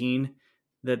 2019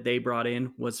 that they brought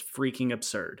in was freaking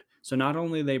absurd. So not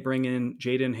only did they bring in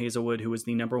Jaden Hazelwood, who was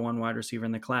the number one wide receiver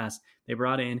in the class, they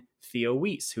brought in Theo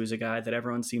Weiss, who's a guy that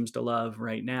everyone seems to love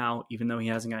right now, even though he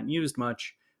hasn't gotten used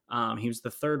much. He was the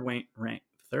third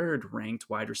ranked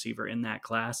wide receiver in that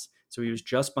class. So he was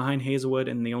just behind Hazelwood,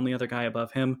 and the only other guy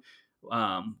above him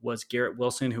was Garrett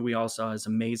Wilson, who we all saw is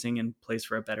amazing and plays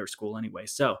for a better school anyway.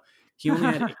 So he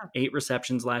only had 8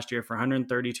 receptions last year for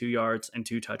 132 yards and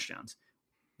 2 touchdowns.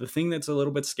 The thing that's a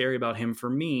little bit scary about him for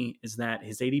me is that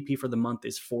his ADP for the month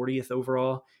is 40th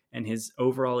overall, and his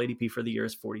overall ADP for the year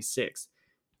is 46th.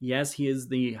 Yes, he is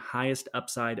the highest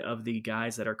upside of the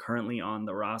guys that are currently on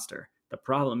the roster. The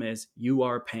problem is you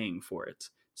are paying for it.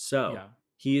 So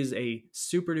he is a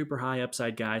super duper high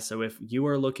upside guy. So if you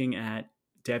are looking at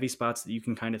Devy spots that you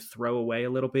can kind of throw away a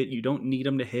little bit, you don't need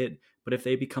them to hit, but if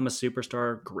they become a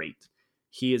superstar, great.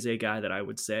 He is a guy that I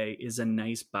would say is a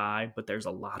nice buy, but there's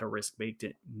a lot of risk baked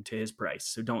into his price.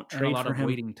 So don't trade for him. And a lot of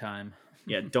waiting time.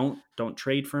 Yeah, don't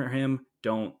trade for him.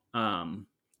 Don't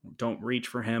reach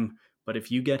for him. But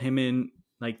if you get him in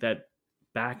like that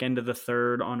back end of the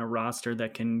third on a roster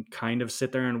that can kind of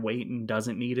sit there and wait and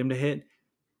doesn't need him to hit,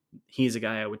 he's a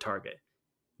guy I would target.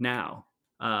 Now,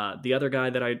 the other guy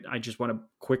that I just want to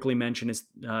quickly mention is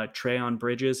Treyon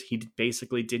Bridges. He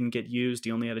basically didn't get used.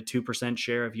 He only had a 2%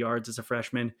 share of yards as a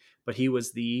freshman, but he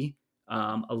was the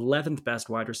 11th best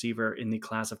wide receiver in the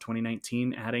class of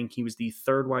 2019, adding he was the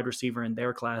 3rd wide receiver in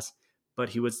their class, but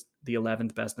he was the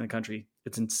 11th best in the country.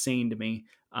 It's insane to me.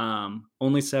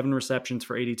 Only 7 receptions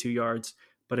for 82 yards,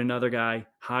 but another guy,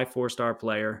 high 4-star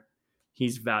player.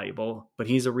 He's valuable, but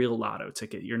he's a real lotto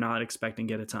ticket. You're not expecting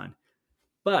to get a ton.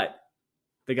 But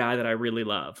the guy that I really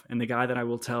love and the guy that I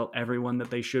will tell everyone that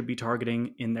they should be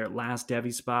targeting in their last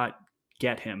Devy spot,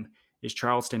 get him, is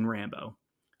Charleston Rambo.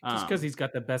 Just because he's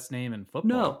got the best name in football.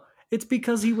 No, it's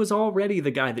because he was already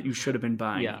the guy that you should have been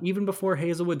buying. Yeah. Even before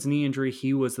Hazelwood's knee injury,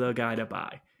 he was the guy to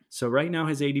buy. So right now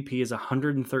his ADP is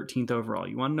 113th overall.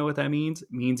 You want to know what that means?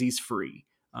 It means he's free.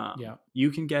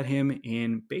 You can get him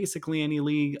in basically any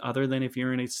league other than if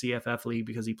you're in a CFF league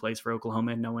because he plays for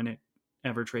Oklahoma and no one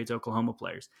ever trades Oklahoma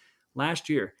players. Last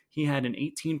year, he had an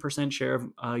 18% share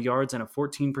of yards and a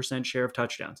 14% share of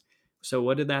touchdowns. So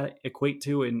what did that equate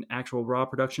to in actual raw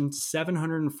production?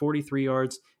 743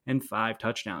 yards and 5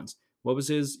 touchdowns. What was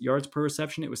his yards per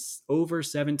reception? It was over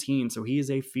 17. So he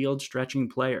is a field stretching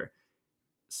player.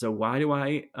 So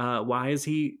why is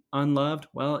he unloved?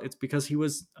 Well, it's because he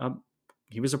was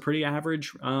a pretty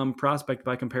average prospect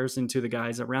by comparison to the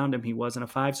guys around him. He wasn't a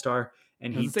 5-star.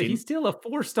 And he's still a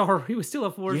 4-star. He was still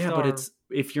a 4-star. Yeah, but it's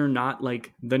if you're not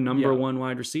like the number one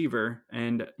wide receiver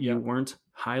and you weren't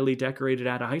highly decorated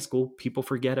out of high school, people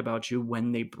forget about you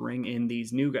when they bring in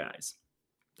these new guys.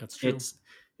 That's true.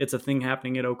 It's a thing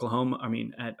happening at Oklahoma. I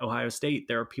mean, at Ohio State,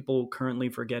 there are people currently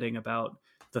forgetting about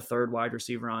the 3rd wide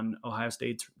receiver on Ohio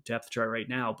State's depth chart right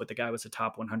now, but the guy was a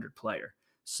top 100 player.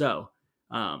 So,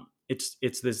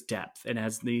 it's this depth, and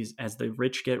as the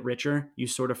rich get richer, you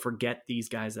sort of forget these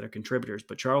guys that are contributors.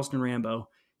 But Charleston Rambo,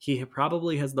 he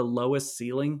probably has the lowest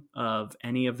ceiling of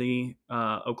any of the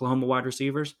Oklahoma wide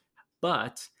receivers,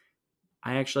 but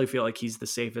I actually feel like he's the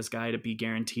safest guy to be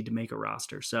guaranteed to make a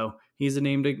roster. So he's a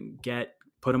name to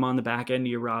put him on the back end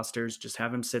of your rosters, just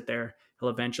have him sit there. He'll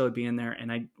eventually be in there.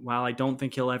 And while I don't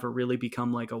think he'll ever really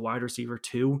become like a wide receiver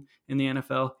 2 in the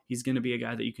NFL, he's going to be a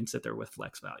guy that you can sit there with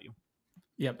flex value.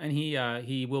 Yep, and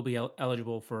he will be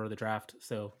eligible for the draft,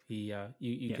 so you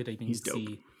could even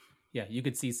see, you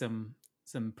could see some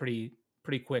pretty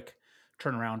quick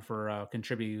turnaround for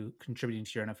contributing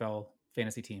to your NFL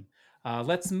fantasy team.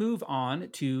 Let's move on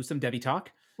to some Devy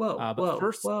talk.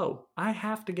 Whoa! I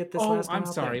have to get this. Oh, I'm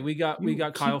sorry. We got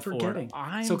Kyle Ford.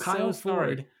 Kyle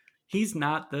Ford he's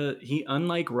not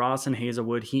unlike Ross and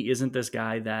Hazelwood, he isn't this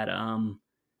guy that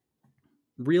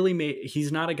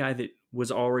he's not a guy that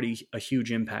was already a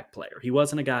huge impact player. He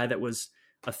wasn't a guy that was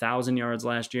 1,000 yards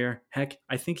last year. Heck,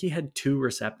 I think he had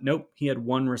he had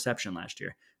one reception last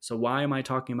year. So why am I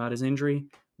talking about his injury?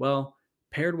 Well,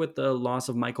 paired with the loss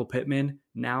of Michael Pittman,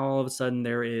 now all of a sudden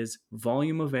there is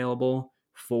volume available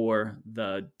for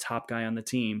the top guy on the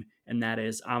team, and that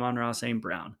is Amon-Ra St.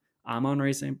 Brown.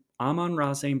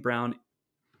 Amon-Ra St. Brown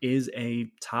is a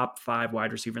top 5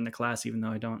 wide receiver in the class, even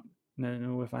though I don't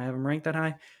know if I have him ranked that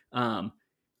high.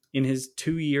 In his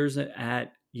 2 years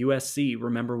at USC,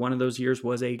 remember one of those years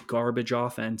was a garbage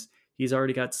offense. He's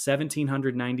already got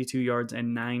 1,792 yards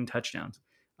and 9 touchdowns.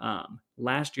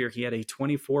 Last year, he had a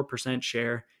 24%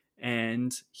 share,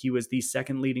 and he was the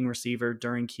second leading receiver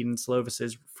during Keaton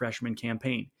Slovis's freshman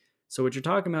campaign. So what you're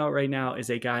talking about right now is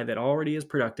a guy that already is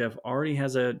productive, already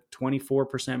has a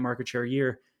 24% market share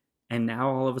year, and now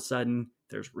all of a sudden,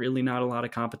 there's really not a lot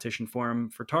of competition for him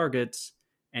for targets,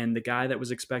 and the guy that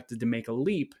was expected to make a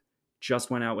leap just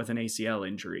went out with an ACL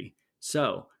injury.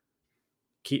 So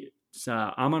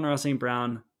Amon-Ra St.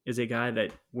 Brown is a guy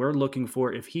that we're looking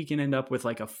for if he can end up with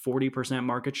like a 40%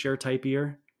 market share type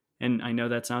year. And I know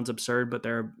that sounds absurd, but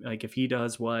if he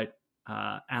does what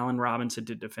Allen Robinson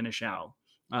did to finish out,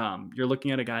 you're looking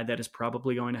at a guy that is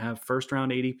probably going to have first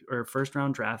round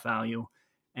draft value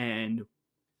and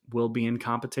will be in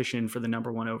competition for the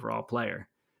number 1 overall player.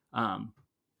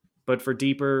 But for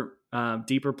deeper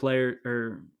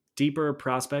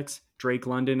prospects, Drake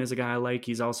London is a guy I like.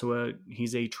 He's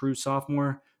a true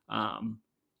sophomore.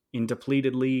 In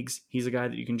depleted leagues, he's a guy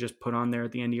that you can just put on there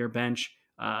at the end of your bench.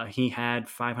 He had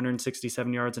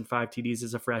 567 yards and 5 TDs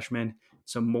as a freshman,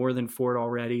 so more than Ford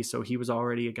already. So he was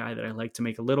already a guy that I like to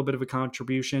make a little bit of a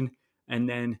contribution. And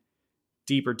then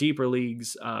deeper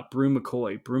leagues, Brew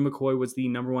McCoy. Brew McCoy was the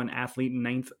number 1 athlete,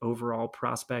 9th overall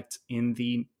prospect in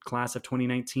the class of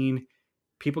 2019.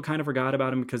 People kind of forgot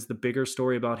about him because the bigger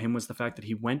story about him was the fact that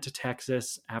he went to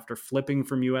Texas after flipping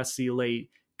from USC late,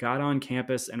 got on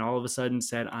campus, and all of a sudden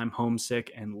said, "I'm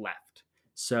homesick," and left.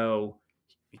 So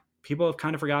people have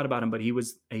kind of forgot about him, but he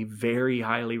was a very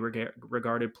highly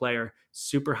regarded player,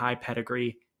 super high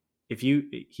pedigree.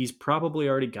 He's probably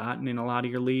already gotten in a lot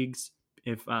of your leagues.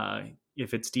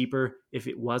 If it's deeper, if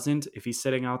he's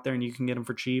sitting out there and you can get him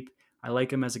for cheap, I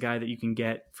like him as a guy that you can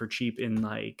get for cheap in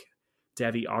like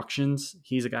Devy auctions.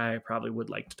 He's a guy I probably would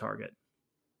like to target.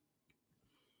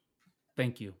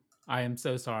 Thank you. I am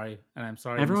so sorry. And I'm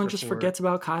sorry. Everyone Mr. just Ford. forgets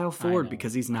about Kyle Ford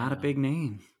because he's not a big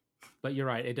name. But you're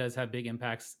right. It does have big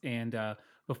impacts. And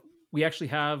we actually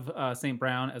have St.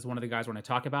 Brown as one of the guys we're going to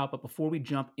talk about. But before we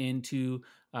jump into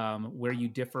where you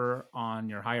differ on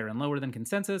your higher and lower than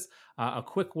consensus, a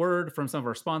quick word from some of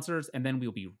our sponsors, and then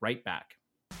we'll be right back.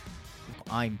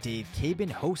 I'm Dave Cabin,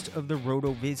 host of the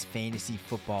RotoViz Fantasy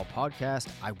Football Podcast.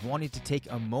 I wanted to take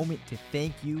a moment to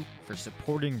thank you for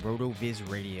supporting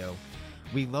RotoViz Radio.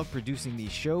 We love producing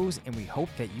these shows, and we hope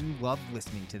that you love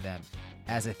listening to them.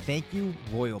 As a thank you,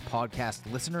 loyal podcast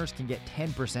listeners can get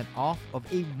 10% off of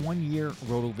a 1-year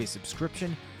RotoViz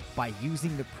subscription by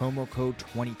using the promo code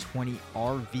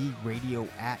 2020RVRadio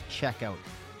at checkout.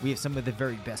 We have some of the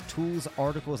very best tools,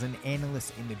 articles, and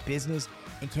analysts in the business,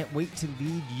 and can't wait to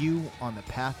lead you on the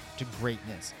path to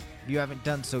greatness. If you haven't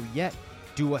done so yet,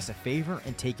 do us a favor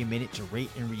and take a minute to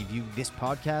rate and review this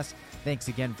podcast. Thanks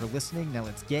again for listening. Now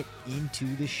let's get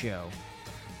into the show.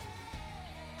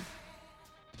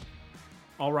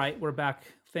 All right, we're back.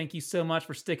 Thank you so much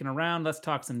for sticking around. Let's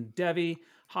talk some Devy,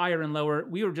 higher and lower.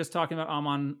 We were just talking about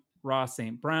Amon-Ra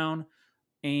St. Brown,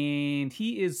 and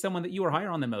he is someone that you are higher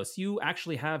on than most. You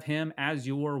actually have him as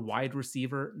your wide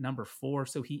receiver number 4,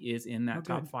 so he is in that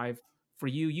top 5 for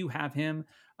you. You have him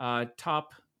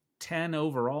top 10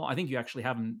 overall. I think you actually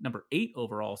have him number 8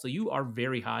 overall, so you are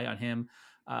very high on him.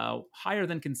 Higher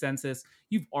than consensus.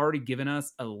 You've already given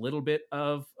us a little bit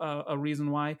of a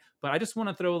reason why, but I just want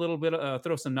to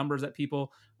throw some numbers at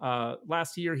people.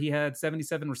 Last year, he had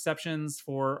 77 receptions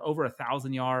for over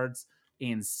 1,000 yards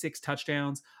and 6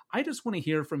 touchdowns. I just want to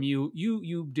hear from you.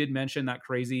 You did mention that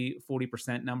crazy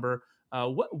 40% number.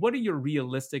 What are your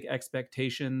realistic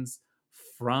expectations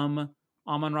from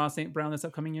Amon-Ra St. Brown this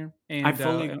upcoming year? And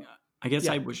I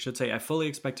should say I fully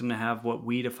expect him to have what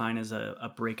we define as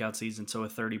a breakout season, so a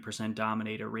 30%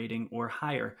 dominator rating or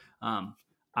higher.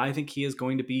 I think he is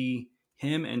going to be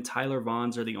him and Tyler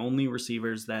Vaughns are the only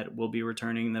receivers that will be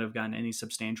returning that have gotten any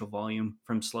substantial volume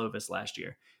from Slovis last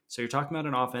year. So you're talking about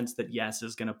an offense that, yes,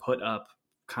 is going to put up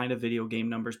kind of video game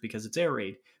numbers because it's air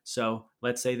raid. So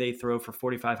let's say they throw for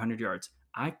 4,500 yards.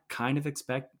 I kind of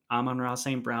expect Amon-Ra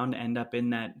St. Brown to end up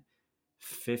in that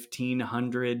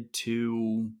 1,500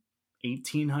 to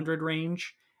 1,800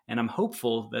 range. And I'm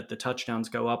hopeful that the touchdowns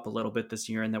go up a little bit this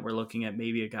year and that we're looking at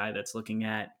maybe a guy that's looking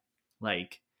at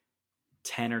like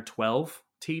 10 or 12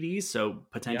 TDs, so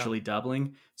potentially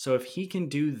doubling. So if he can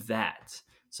do that,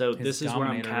 so His this is where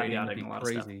I'm dominator rating would caveating be a lot of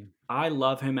stuff. crazy. I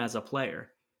love him as a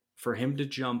player. For him to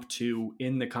jump to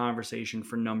in the conversation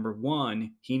for number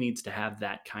one, he needs to have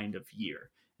that kind of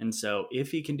year. And so if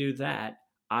he can do that,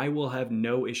 I will have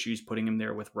no issues putting him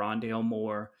there with Rondale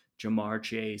Moore, Jamar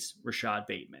Chase, Rashad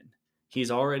Bateman.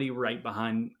 He's already right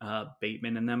behind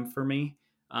Bateman and them for me.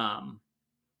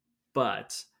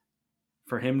 But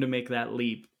for him to make that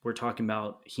leap, we're talking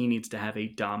about he needs to have a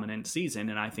dominant season,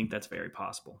 and I think that's very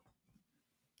possible.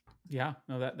 Yeah,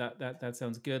 no, that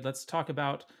sounds good. Let's talk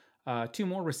about two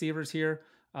more receivers here.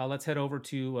 Let's head over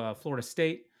to Florida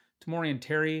State. Tamorrion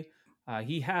Terry.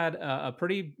 He had a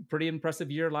pretty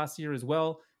impressive year last year as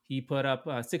well. He put up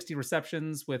 60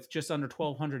 receptions with just under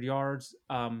 1,200 yards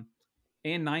and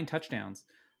 9 touchdowns.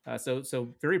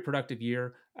 So very productive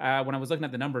year. When I was looking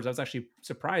at the numbers, I was actually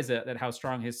surprised at how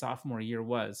strong his sophomore year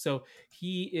was. So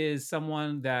he is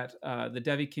someone that the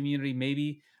Devy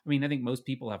community I think most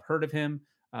people have heard of him,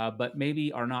 but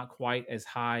maybe are not quite as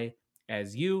high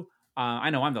as you. I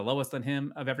know I'm the lowest on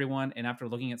him of everyone. And after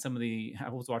looking at I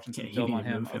was watching some film on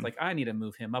him. I was like, I need to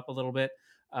move him up a little bit.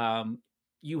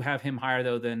 You have him higher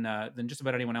though than just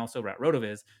about anyone else over at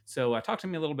RotoViz. So talk to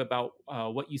me a little bit about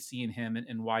what you see in him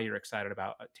and why you're excited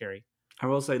about Terry. I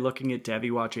will say, looking at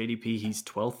Devy Watch ADP, he's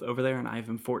 12th over there, and I have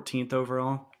him 14th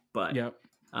overall. But yep.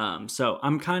 So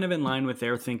I'm kind of in line with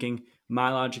their thinking. My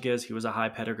logic is he was a high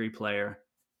pedigree player,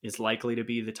 is likely to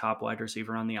be the top wide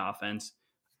receiver on the offense.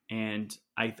 And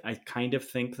I kind of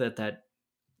think that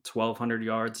 1,200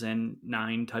 yards and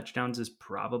 9 touchdowns is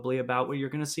probably about what you're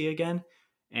going to see again.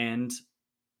 And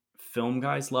film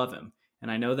guys love him. And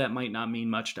I know that might not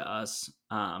mean much to us.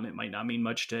 It might not mean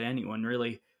much to anyone,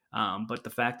 really. But the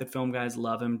fact that film guys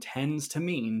love him tends to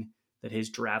mean that his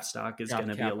draft stock is going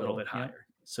to be a little bit higher. Yep.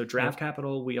 So draft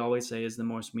capital, we always say, is the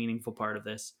most meaningful part of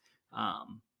this.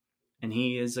 And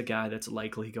he is a guy that's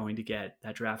likely going to get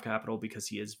that draft capital because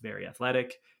he is very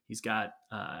athletic. He's got,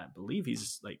 I believe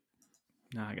he's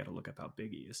now I got to look up how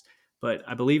big he is. But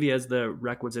I believe he has the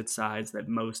requisite size that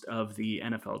most of the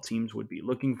NFL teams would be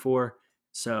looking for.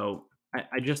 So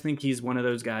I just think he's one of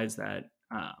those guys that,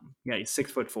 he's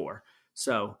 6'4".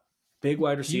 So big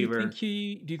wide receiver. Do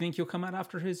you think he'll come out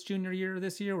after his junior year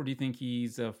this year, or do you think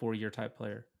he's a 4-year type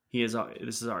player? He is.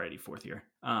 This is already 4th year.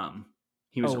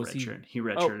 He was a redshirt. He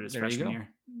redshirted his freshman year.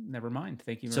 Never mind.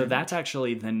 Thank you. So that's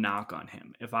actually the knock on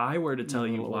him. If I were to tell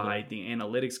you why the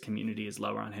analytics community is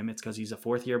lower on him, it's because he's a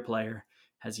 4th-year player.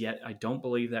 I don't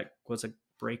believe that was a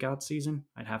breakout season.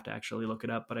 I'd have to actually look it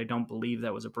up, but I don't believe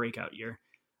that was a breakout year.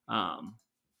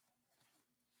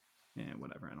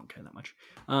 Whatever. I don't care that much.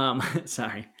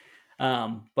 Sorry.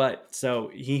 But so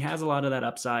he has a lot of that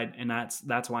upside, and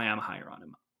that's why I'm higher on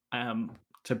him.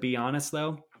 To be honest,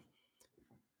 though,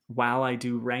 while I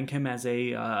do rank him as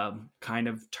a kind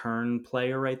of turn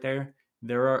player right there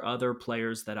are other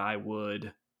players that I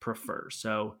would prefer.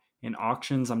 So in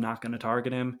auctions, I'm not going to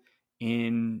target him.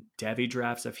 In Devy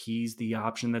drafts, if he's the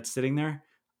option that's sitting there,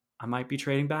 I might be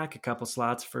trading back a couple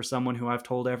slots for someone who I've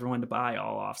told everyone to buy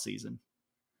all off season.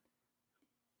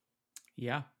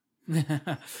 Yeah.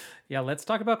 Yeah, let's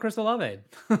talk about Chris Olave.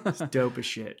 It's dope as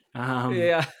shit.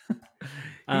 Yeah.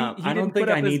 I don't think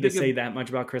I need to say that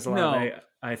much about Chris Olave. No,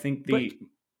 I think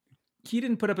he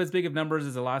didn't put up as big of numbers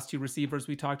as the last two receivers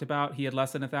we talked about. He had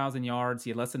less than 1,000 yards. He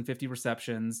had less than 50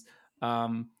 receptions.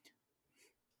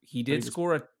 He did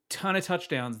score a ton of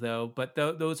touchdowns, though, but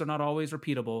those are not always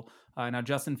repeatable. Now,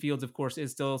 Justin Fields, of course,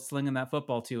 is still slinging that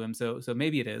football to him, so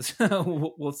maybe it is.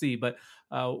 We'll see. But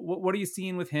what are you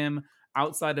seeing with him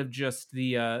outside of just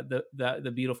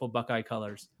the beautiful Buckeye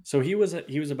colors? So he was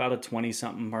about a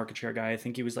 20-something market share guy. I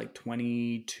think he was like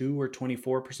 22 or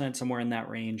 24%, somewhere in that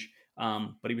range.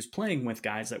 But he was playing with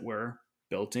guys that were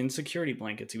built-in security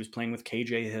blankets. He was playing with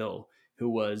KJ Hill, who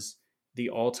was the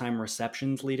all-time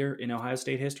receptions leader in Ohio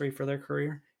State history for their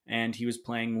career. And he was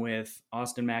playing with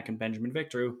Austin Mack and Benjamin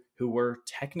Victor, who were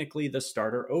technically the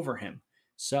starter over him.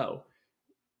 So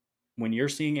when you're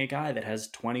seeing a guy that has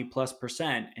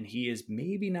 20+% and he is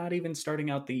maybe not even starting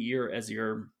out the year as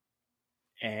your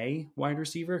A wide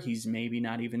receiver, he's maybe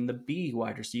not even the B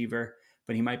wide receiver,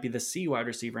 but he might be the C wide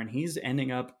receiver, and he's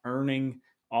ending up earning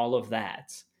all of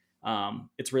that.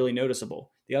 It's really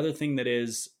noticeable. The other thing that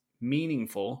is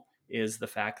meaningful is the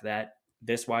fact that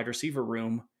this wide receiver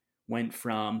room went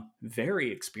from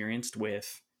very experienced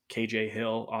with KJ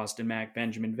Hill, Austin Mack,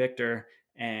 Benjamin Victor,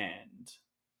 and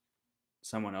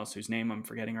someone else whose name I'm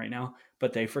forgetting right now,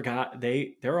 but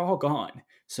they're all gone.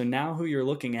 So now who you're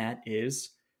looking at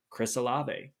is Chris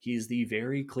Olave. He's the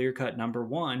very clear-cut number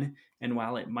one, and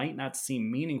while it might not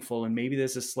seem meaningful, and maybe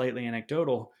this is slightly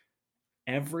anecdotal,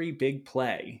 every big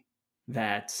play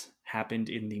that happened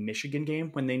in the Michigan game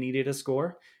when they needed a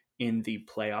score, in the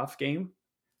playoff game,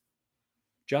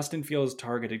 Justin Fields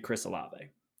targeted Chris Olave.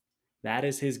 That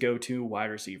is his go-to wide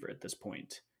receiver at this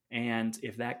point. And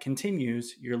if that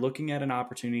continues, you're looking at an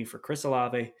opportunity for Chris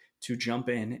Olave to jump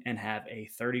in and have a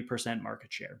 30%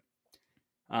 market share.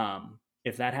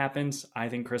 If that happens, I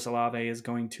think Chris Olave is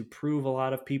going to prove a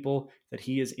lot of people that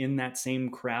he is in that same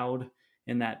crowd,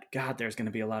 and that, God, there's going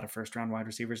to be a lot of first-round wide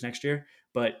receivers next year,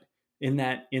 but in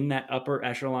that upper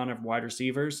echelon of wide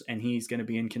receivers, and he's going to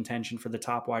be in contention for the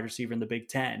top wide receiver in the Big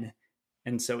Ten.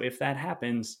 And so if that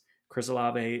happens, Chris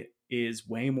Olave is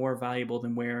way more valuable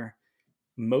than where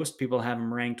most people have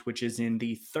him ranked, which is in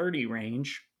the 30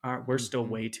 range. We're still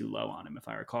way too low on him, if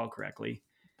I recall correctly.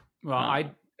 Well,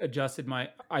 I adjusted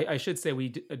I should say we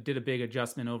did a big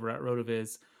adjustment over at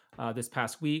RotoViz this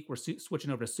past week. We're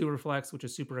switching over to Superflex, which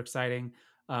is super exciting.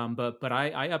 But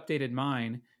I updated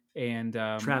mine, and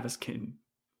Travis can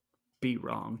be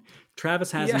wrong.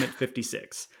 Travis has him at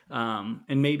 56.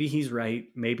 And maybe he's right.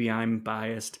 Maybe I'm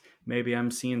biased. Maybe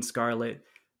I'm seeing scarlet.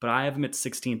 But I have him at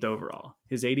 16th overall.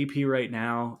 His ADP right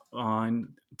now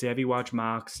on Devy Watch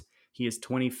Mocks, he is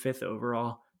 25th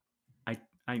overall.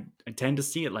 I tend to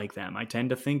see it like them. I tend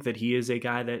to think that he is a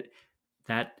guy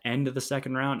that end of the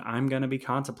second round, I'm going to be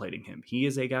contemplating him. He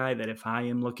is a guy that if I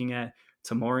am looking at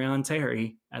Tamorrion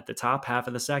Terry at the top half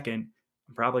of the second,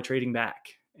 I'm probably trading back.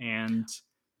 And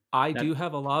I do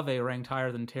have Olave ranked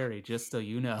higher than Terry, just so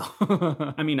you know.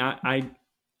 I mean,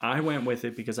 I went with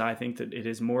it because I think that it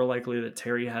is more likely that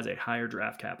Terry has a higher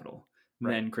draft capital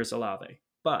than Chris Olave.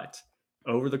 But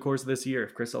over the course of this year,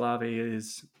 if Chris Olave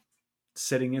is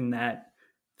sitting in that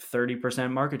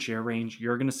 30% market share range,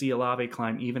 you're going to see Olave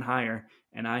climb even higher.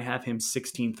 And I have him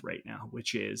 16th right now,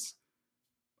 which is,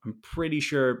 I'm pretty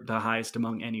sure, the highest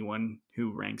among anyone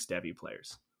who ranks Devy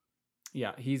players.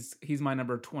 Yeah, he's my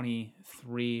number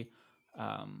 23.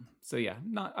 So yeah,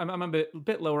 I'm a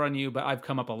bit lower on you, but I've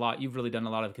come up a lot. You've really done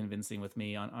a lot of convincing with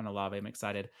me on Olave. I'm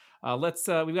excited. We've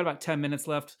got about 10 minutes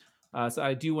left. So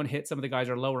I do want to hit some of the guys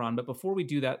are lower on, but before we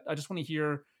do that, I just want to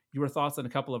hear your thoughts on a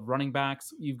couple of running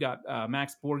backs. You've got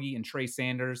Max Borghi and Trey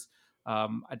Sanders.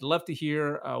 I'd love to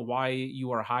hear why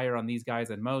you are higher on these guys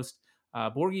than most.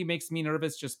 Borghi makes me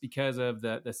nervous just because of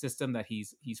the system that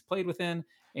he's played within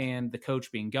and the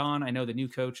coach being gone. I know the new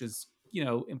coach is,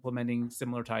 implementing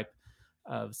similar type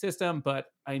of system, but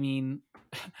I mean,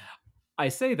 I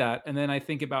say that, and then I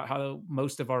think about how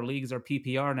most of our leagues are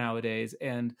PPR nowadays,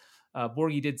 and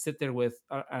Borghi did sit there with,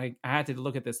 I had to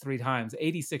look at this 3 times,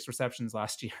 86 receptions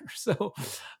last year. So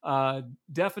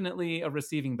definitely a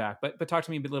receiving back. But talk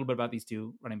to me a little bit about these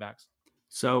two running backs.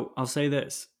 So I'll say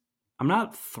this. I'm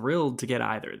not thrilled to get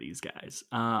either of these guys.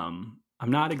 I'm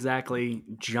not exactly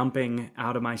jumping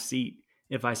out of my seat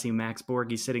if I see Max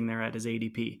Borghi sitting there at his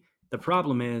ADP. The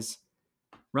problem is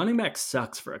running back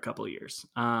sucks for a couple of years.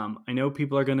 I know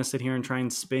people are going to sit here and try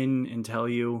and spin and tell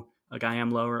you a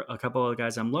couple of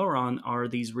guys I'm lower on are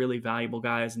these really valuable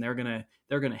guys, and they're gonna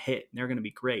hit, and they're gonna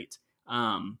be great.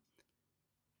 But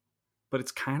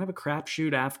it's kind of a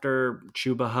crapshoot after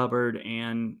Chuba Hubbard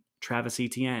and Travis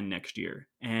Etienne next year.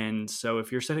 And so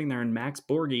if you're sitting there and Max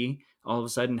Borghi all of a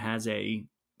sudden has a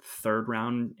 3rd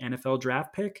round NFL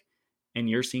draft pick, and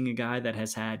you're seeing a guy that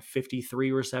has had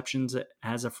 53 receptions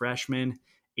as a freshman,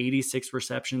 86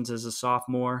 receptions as a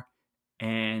sophomore,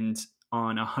 and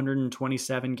on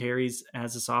 127 carries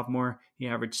as a sophomore, he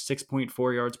averaged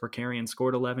 6.4 yards per carry and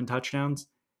scored 11 touchdowns.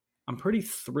 I'm pretty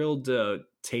thrilled to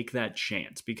take that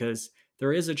chance because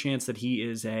there is a chance that he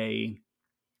is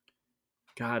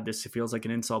this feels like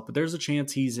an insult, but there's a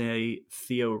chance he's a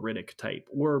Theo Riddick type,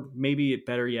 or maybe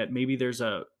better yet, maybe there's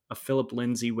a Philip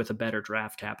Lindsay with a better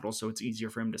draft capital, so it's easier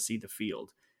for him to see the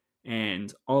field.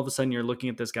 And all of a sudden you're looking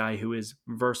at this guy who is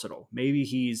versatile. Maybe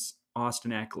he's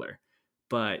Austin Eckler,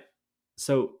 but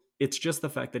so it's just the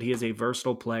fact that he is a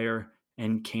versatile player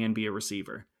and can be a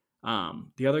receiver.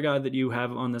 The other guy that you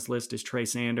have on this list is Trey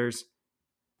Sanders.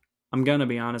 I'm going to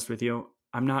be honest with you.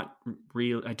 I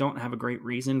don't have a great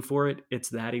reason for it. It's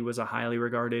that he was a highly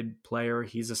regarded player.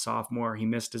 He's a sophomore. He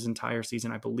missed his entire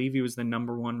season. I believe he was the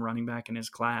number 1 running back in his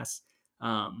class.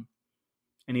 And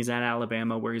he's at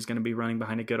Alabama, where he's going to be running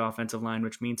behind a good offensive line,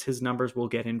 which means his numbers will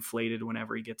get inflated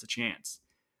whenever he gets a chance.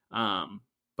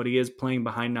 But he is playing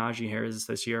behind Najee Harris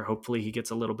this year. Hopefully he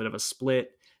gets a little bit of a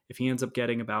split. If he ends up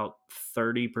getting about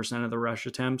 30% of the rush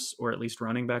attempts, or at least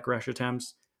running back rush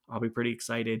attempts, I'll be pretty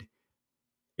excited.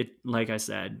 like I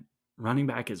said, running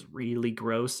back is really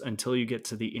gross until you get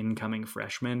to the incoming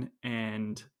freshmen.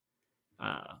 And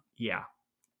yeah.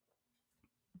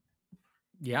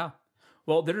 Yeah.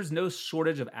 Well, there's no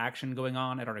shortage of action going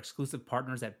on at our exclusive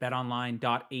partners at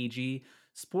betonline.ag.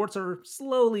 Sports are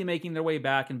slowly making their way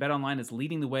back, and BetOnline is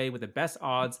leading the way with the best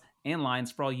odds and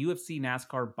lines for all UFC,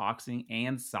 NASCAR, boxing,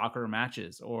 and soccer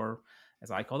matches, or as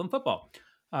I call them, football.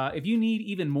 If you need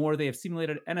even more, they have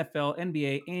simulated NFL,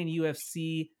 NBA, and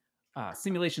UFC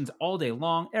simulations all day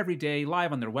long, every day,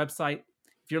 live on their website.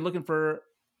 If you're looking for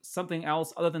something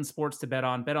else other than sports to bet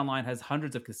on, BetOnline has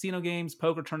hundreds of casino games,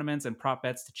 poker tournaments, and prop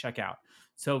bets to check out.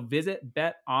 So visit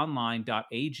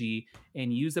betonline.ag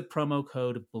and use the promo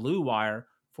code BlueWire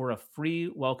for a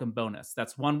free welcome bonus.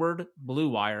 That's one word,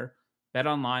 BlueWire.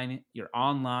 BetOnline, your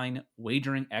online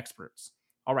wagering experts.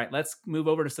 All right, let's move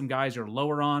over to some guys you're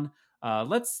lower on.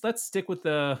 Let's stick with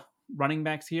the running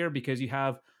backs here because you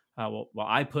have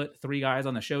I put 3 guys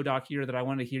on the show doc here that I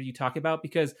wanted to hear you talk about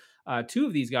because 2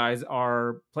 of these guys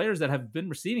are players that have been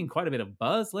receiving quite a bit of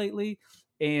buzz lately,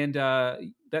 and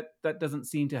that doesn't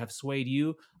seem to have swayed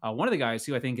you. One of the guys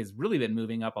who I think has really been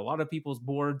moving up a lot of people's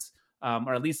boards,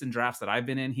 or at least in drafts that I've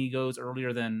been in, he goes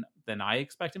earlier than I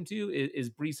expect him to,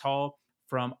 is Breece Hall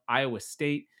from Iowa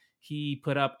State. He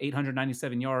put up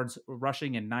 897 yards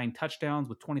rushing and 9 touchdowns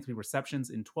with 23 receptions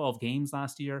in 12 games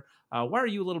last year. Why are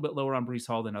you a little bit lower on Breece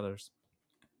Hall than others?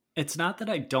 It's not that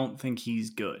I don't think he's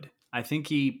good. I think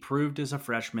he proved as a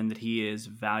freshman that he is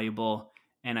valuable,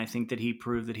 and I think that he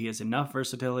proved that he has enough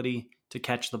versatility to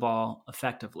catch the ball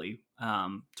effectively.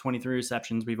 23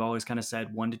 receptions, we've always kind of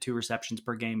said 1 to 2 receptions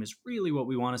per game is really what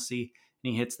we want to see,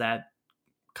 and he hits that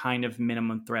kind of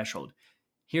minimum threshold.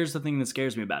 Here's the thing that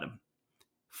scares me about him.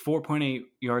 4.8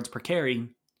 yards per carry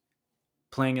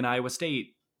playing at Iowa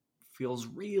State feels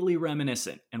really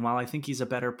reminiscent. And while I think he's a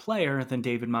better player than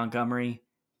David Montgomery,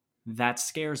 that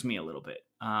scares me a little bit.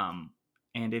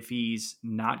 And if he's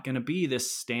not going to be this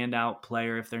standout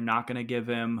player, if they're not going to give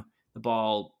him the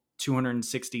ball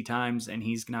 260 times and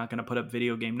he's not going to put up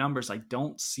video game numbers, I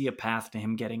don't see a path to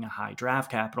him getting a high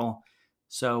draft capital.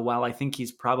 So while I think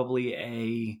he's probably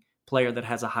a player that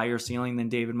has a higher ceiling than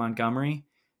David Montgomery,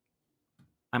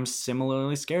 I'm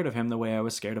similarly scared of him the way I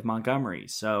was scared of Montgomery.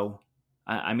 So,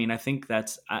 I mean, I think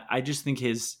I just think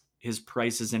his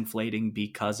price is inflating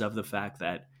because of the fact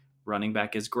that running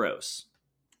back is gross.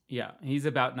 Yeah, he's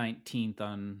about 19th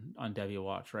on Devy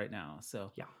Watch right now.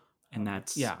 So yeah, and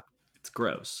it's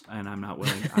gross, and I'm not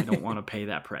willing. I don't want to pay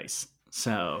that price.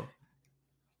 So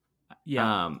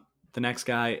yeah, the next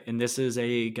guy, and this is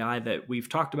a guy that we've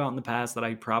talked about in the past that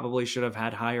I probably should have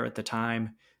had higher at the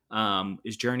time,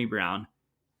 is Journey Brown.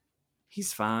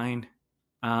 He's fine.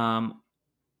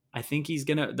 I think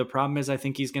the problem is I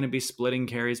think he's going to be splitting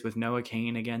carries with Noah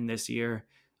Cain again this year.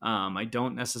 I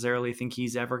don't necessarily think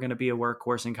he's ever going to be a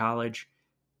workhorse in college.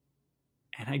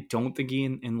 And I don't think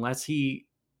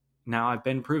now I've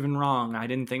been proven wrong. I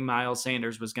didn't think Miles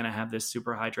Sanders was going to have this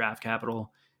super high draft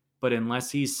capital, but unless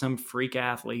he's some freak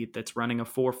athlete that's running a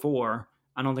 4.4,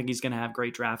 I don't think he's going to have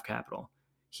great draft capital.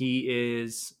 He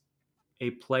is a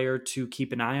player to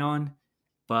keep an eye on,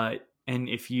 and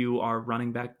if you are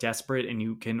running back desperate and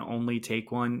you can only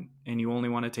take one and you only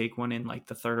want to take one in like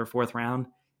the 3rd or 4th round,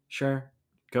 sure,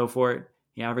 go for it.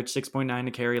 He averaged 6.9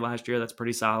 to carry last year. That's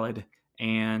pretty solid.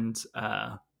 And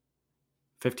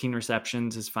 15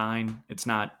 receptions is fine. It's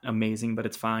not amazing, but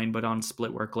it's fine. But on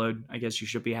split workload, I guess you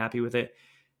should be happy with it.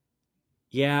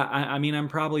 Yeah, I mean, I'm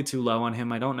probably too low on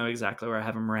him. I don't know exactly where I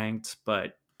have him ranked,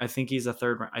 but I think he's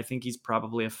I think he's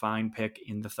probably a fine pick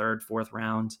in the 3rd, 4th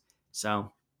round.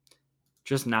 So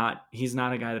he's not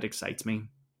a guy that excites me.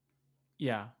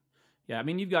 Yeah. I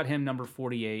mean, you've got him number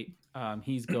 48.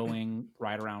 He's going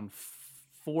right around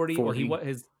 40. Well,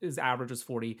 his average was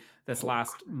 40. This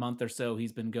last month or so,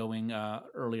 he's been going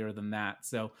earlier than that.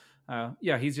 So,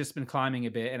 he's just been climbing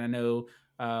a bit. And I know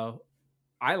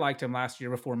I liked him last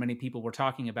year before many people were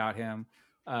talking about him.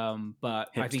 But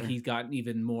hipster. I think he's gotten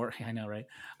even more. I know, right?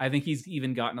 I think he's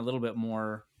even gotten a little bit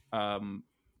more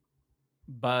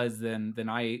buzz than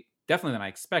I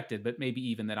expected, but maybe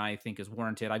even than I think is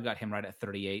warranted. I've got him right at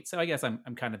 38. So I guess I'm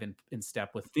kind of in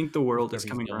step with. I think the world is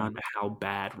coming around to how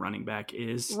bad running back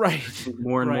is. Right.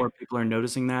 More and more people are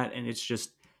noticing that. And it's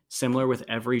just similar with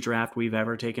every draft we've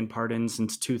ever taken part in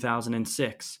since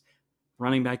 2006.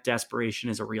 Running back desperation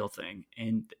is a real thing.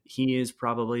 And he is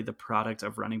probably the product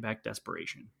of running back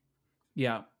desperation.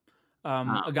 Yeah.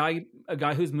 A guy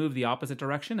who's moved the opposite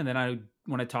direction, and then I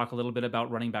want to talk a little bit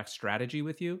about running back strategy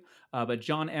with you. But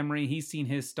John Emery, he's seen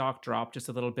his stock drop just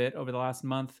a little bit over the last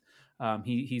month.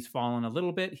 He's fallen a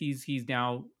little bit. He's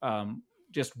now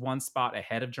just one spot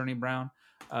ahead of Journey Brown.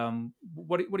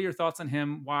 What are your thoughts on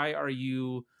him? Why are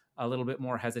you a little bit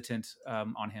more hesitant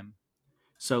on him?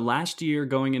 So last year,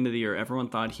 going into the year, everyone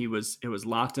thought it was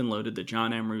locked and loaded that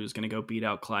John Emery was going to go beat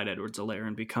out Clyde Edwards-Helaire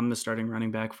and become the starting running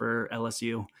back for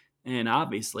LSU. And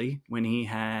obviously, when he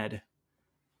had,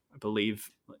 I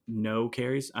believe, no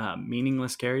carries,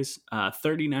 meaningless carries,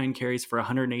 39 carries for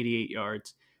 188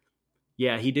 yards.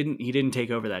 Yeah, he didn't take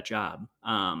over that job.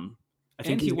 I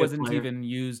think and he he's a good wasn't player. even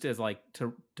used as like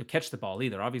to catch the ball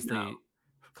either. Obviously, No.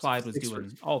 Clyde was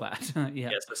doing all that. Yeah.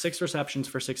 So 6 receptions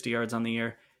for 60 yards on the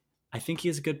year. I think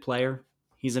he's a good player.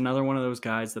 He's another one of those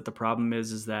guys that the problem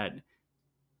is that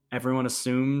everyone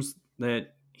assumes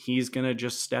that he's going to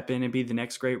just step in and be the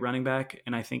next great running back.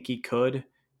 And I think he could,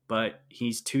 but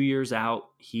he's 2 years out.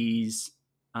 He's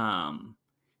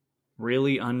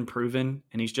really unproven,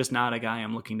 and he's just not a guy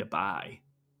I'm looking to buy.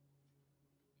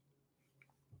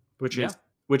 Which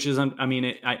is, I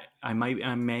mean, I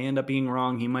may end up being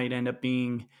wrong. He might end up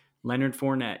being Leonard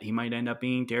Fournette. He might end up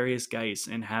being Darius Geis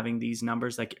and having these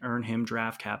numbers that earn him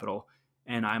draft capital.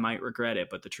 And I might regret it.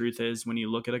 But the truth is, when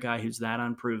you look at a guy who's that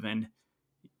unproven,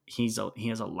 he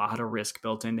has a lot of risk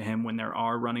built into him when there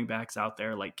are running backs out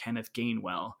there like Kenneth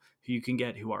Gainwell, who you can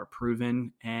get who are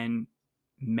proven and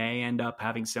may end up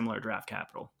having similar draft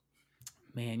capital.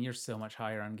 Man, you're so much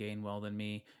higher on Gainwell than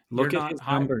me. Look at his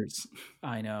numbers.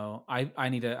 I know. I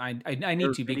need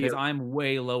to because I'm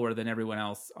way lower than everyone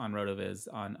else on RotoViz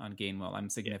on Gainwell. I'm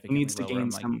significantly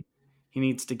lower. He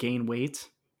needs to gain weight.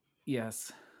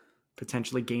 Yes.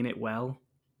 Potentially gain it well.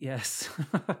 Yes.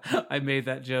 I made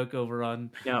that joke over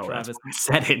on Travis. I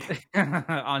said it.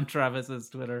 On Travis's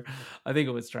Twitter. I think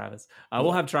it was Travis.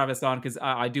 We'll have Travis on because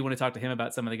I do want to talk to him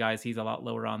about some of the guys he's a lot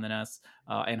lower on than us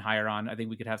and higher on. I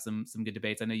think we could have some good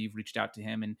debates. I know you've reached out to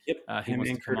him and he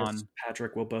wants to come on.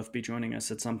 Patrick will both be joining us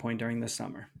at some point during this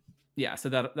summer. Yeah, so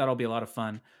that'll be a lot of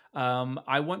fun.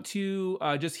 I want to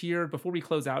just hear, before we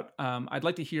close out, I'd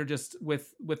like to hear just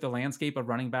with the landscape of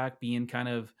running back being kind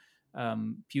of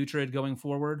putrid going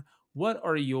forward, what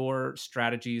are your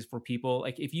strategies for people?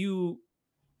 Like if you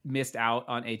missed out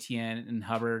on Etienne and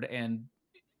Hubbard and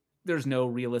there's no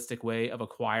realistic way of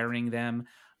acquiring them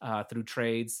through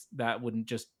trades that wouldn't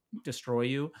just destroy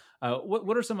you,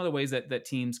 what are some of the ways that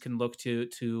teams can look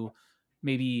to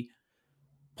maybe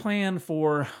plan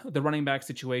for the running back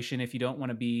situation if you don't want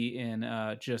to be in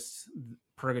just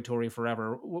purgatory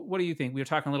forever? What do you think? We were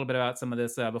talking a little bit about some of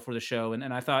this before the show,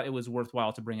 and I thought it was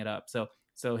worthwhile to bring it up.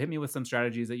 So hit me with some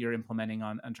strategies that you're implementing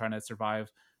on trying to survive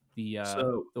the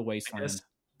wasteland.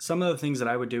 Some of the things that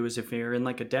I would do is if you're in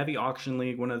like a Devy auction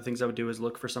league, one of the things I would do is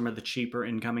look for some of the cheaper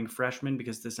incoming freshmen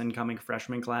because this incoming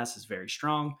freshman class is very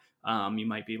strong. You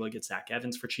might be able to get Zach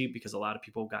Evans for cheap because a lot of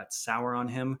people got sour on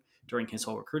him during his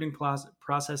whole recruiting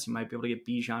process. You might be able to get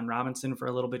Bijan Robinson for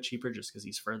a little bit cheaper just because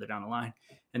he's further down the line.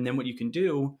 And then what you can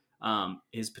do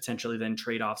is potentially then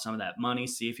trade off some of that money,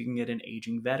 see if you can get an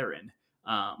aging veteran.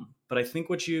 But I think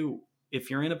if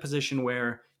you're in a position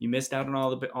where you missed out on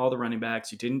all the running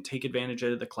backs, you didn't take advantage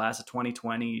of the class of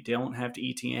 2020, you don't have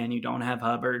Etienne, you don't have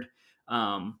Hubbard,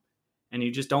 and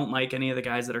you just don't like any of the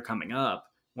guys that are coming up,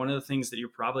 one of the things that you're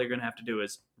probably going to have to do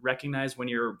is recognize when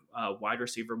your wide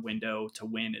receiver window to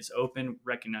win is open,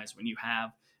 recognize when you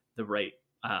have the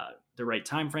right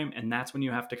time frame, and that's when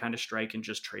you have to kind of strike and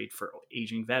just trade for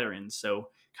aging veterans. So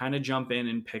kind of jump in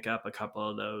and pick up a couple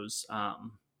of those.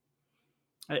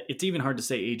 It's even hard to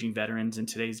say aging veterans in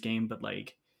today's game, but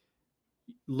like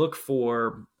look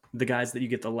for the guys that you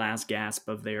get the last gasp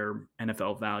of their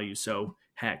NFL value. So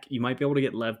heck, you might be able to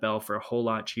get Lev Bell for a whole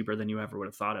lot cheaper than you ever would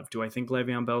have thought of. Do I think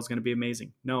Le'Veon Bell is going to be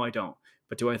amazing? No, I don't.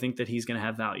 But do I think that he's going to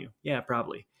have value? Yeah,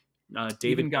 probably.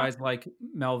 Even guys like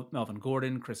Melvin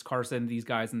Gordon, Chris Carson, these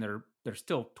guys, and they're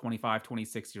still 25,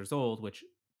 26 years old, which is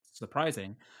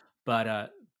surprising.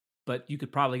 But you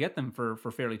could probably get them for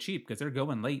fairly cheap because they're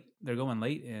going late. They're going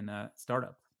late in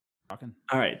startup.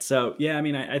 All right. So yeah, I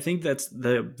mean, I think that's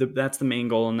the main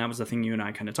goal. And that was the thing you and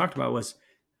I kind of talked about was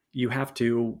you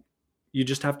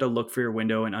just have to look for your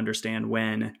window and understand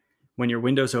when your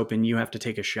window's open, you have to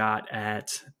take a shot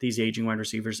at these aging wide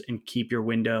receivers and keep your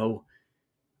window,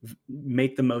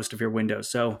 make the most of your window.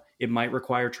 So it might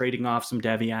require trading off some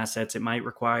Devy assets. It might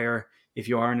require, if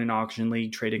you are in an auction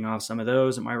league, trading off some of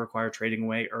those. It might require trading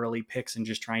away early picks and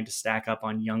just trying to stack up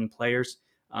on young players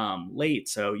late.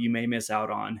 So you may miss out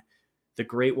on the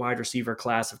great wide receiver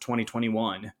class of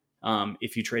 2021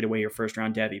 if you trade away your first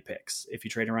round Devy picks. If you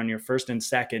trade around your first and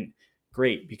second,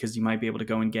 great, because you might be able to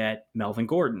go and get Melvin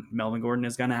Gordon. Melvin Gordon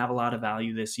is going to have a lot of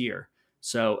value this year.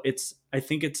 So I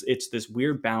think it's this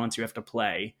weird balance you have to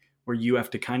play where you have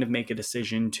to kind of make a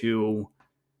decision to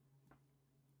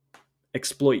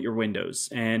exploit your windows,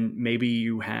 and maybe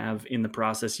you have in the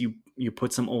process you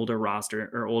put some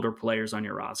older players on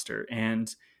your roster,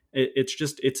 and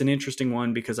it's an interesting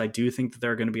one, because I do think that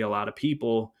there are going to be a lot of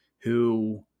people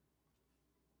who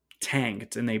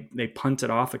tanked and they punted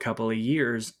off a couple of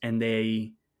years, and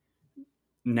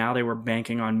now they were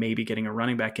banking on maybe getting a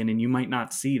running back in, and you might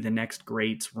not see the next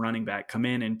great running back come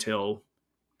in until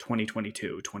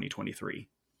 2022, 2023.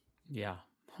 Yeah.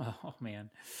 Oh man.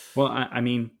 Well, I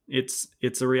mean, it's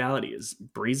a reality. Is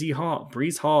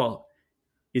Breece Hall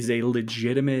is a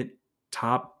legitimate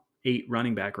top 8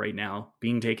 running back right now,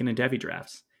 being taken in Devy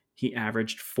drafts. He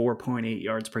averaged 4.8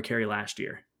 yards per carry last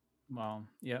year. Wow.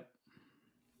 Yep.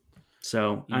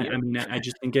 So I mean, I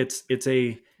just think it's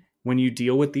when you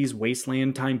deal with these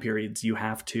wasteland time periods, you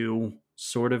have to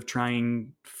sort of try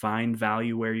and find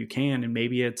value where you can, and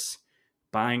maybe it's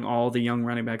buying all the young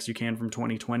running backs you can from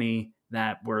 2020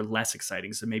 that were less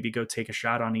exciting. So maybe go take a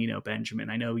shot on Eno Benjamin.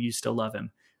 I know you still love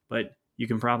him, but you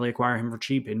can probably acquire him for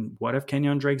cheap. And what if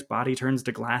Kenyon Drake's body turns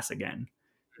to glass again?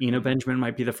 Eno Benjamin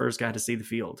might be the first guy to see the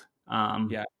field.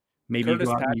 Maybe Curtis you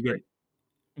go out and you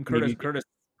get Curtis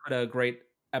put a great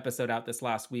episode out this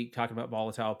last week talking about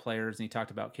volatile players, and he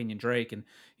talked about Kenyon Drake, and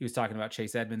he was talking about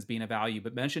Chase Edmonds being a value,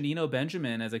 but mentioned Eno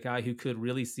Benjamin as a guy who could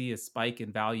really see a spike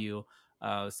in value.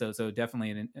 So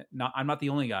definitely, I'm not the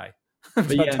only guy.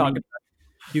 But yeah,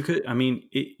 you could. I mean,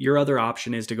 your other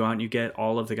option is to go out and you get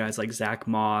all of the guys like Zach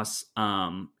Moss,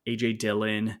 AJ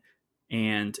Dillon,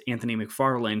 and Anthony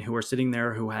McFarland, who are sitting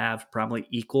there who have probably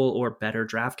equal or better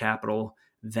draft capital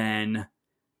than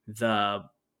the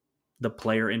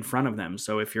player in front of them.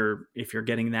 So if you're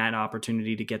getting that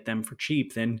opportunity to get them for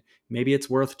cheap, then maybe it's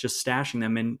worth just stashing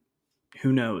them. And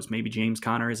who knows, maybe James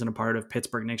Conner isn't a part of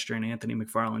Pittsburgh next year and Anthony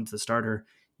McFarland's the starter.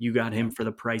 You got him for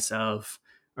the price of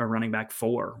a running back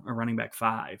 4 or running back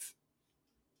 5.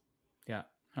 Yeah.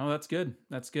 Oh, that's good.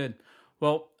 That's good.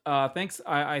 Well, thanks.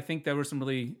 I think there were some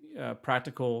really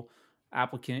practical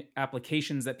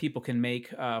applications that people can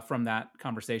make from that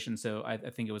conversation. So I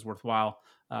think it was worthwhile.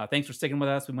 Thanks for sticking with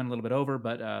us. We went a little bit over,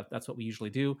 but that's what we usually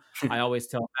do. I always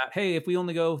tell Matt, hey, if we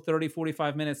only go 30,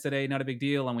 45 minutes today, not a big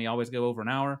deal. And we always go over an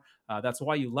hour. That's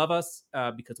why you love us,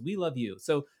 because we love you.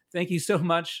 So thank you so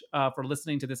much for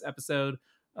listening to this episode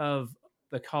of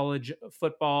the College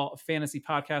Football Fantasy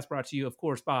Podcast, brought to you, of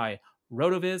course, by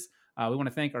RotoViz. We want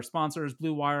to thank our sponsors,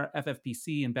 Blue Wire,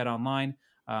 FFPC, and Bet Online.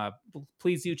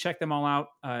 Please do check them all out.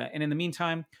 And in the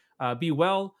meantime, be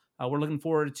well. We're looking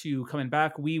forward to coming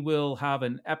back. We will have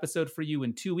an episode for you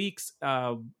in 2 weeks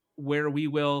where we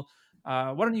will.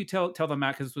 Why don't you tell them,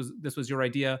 Matt, because this was your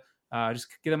idea. Just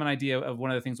give them an idea of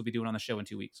one of the things we'll be doing on the show in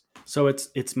 2 weeks. So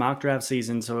it's mock draft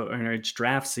season, or it's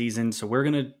draft season. So we're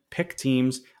gonna pick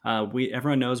teams.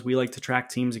 Everyone knows we like to track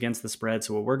teams against the spread.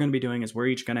 So what we're gonna be doing is we're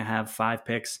each gonna have 5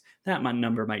 picks. That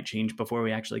number might change before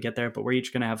we actually get there, but we're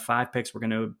each gonna have 5 picks. We're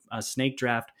gonna snake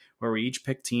draft where we each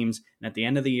pick teams, and at the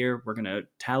end of the year, we're gonna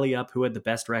tally up who had the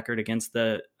best record against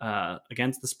the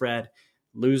spread.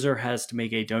 Loser has to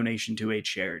make a donation to a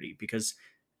charity, because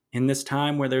in this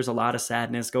time where there's a lot of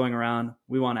sadness going around,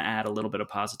 we want to add a little bit of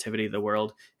positivity to the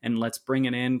world, and let's bring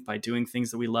it in by doing things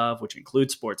that we love, which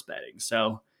includes sports betting.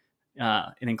 So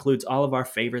it includes all of our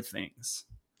favorite things.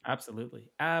 Absolutely.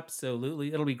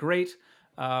 It'll be great.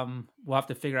 We'll have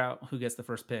to figure out who gets the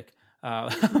first pick. We'll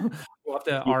have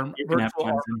to arm virtual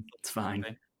arm. It's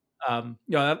fine. I'm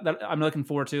looking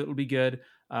forward to it. It'll be good.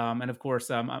 And of course,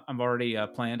 I'm already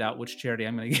planned out which charity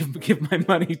I'm going to give my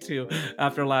money to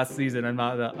after last season. I'm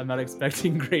not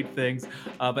expecting great things,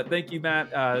 but thank you, Matt.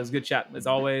 It was a good chat as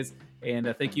always,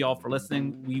 and thank you all for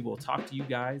listening. We will talk to you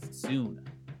guys soon.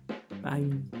 Bye.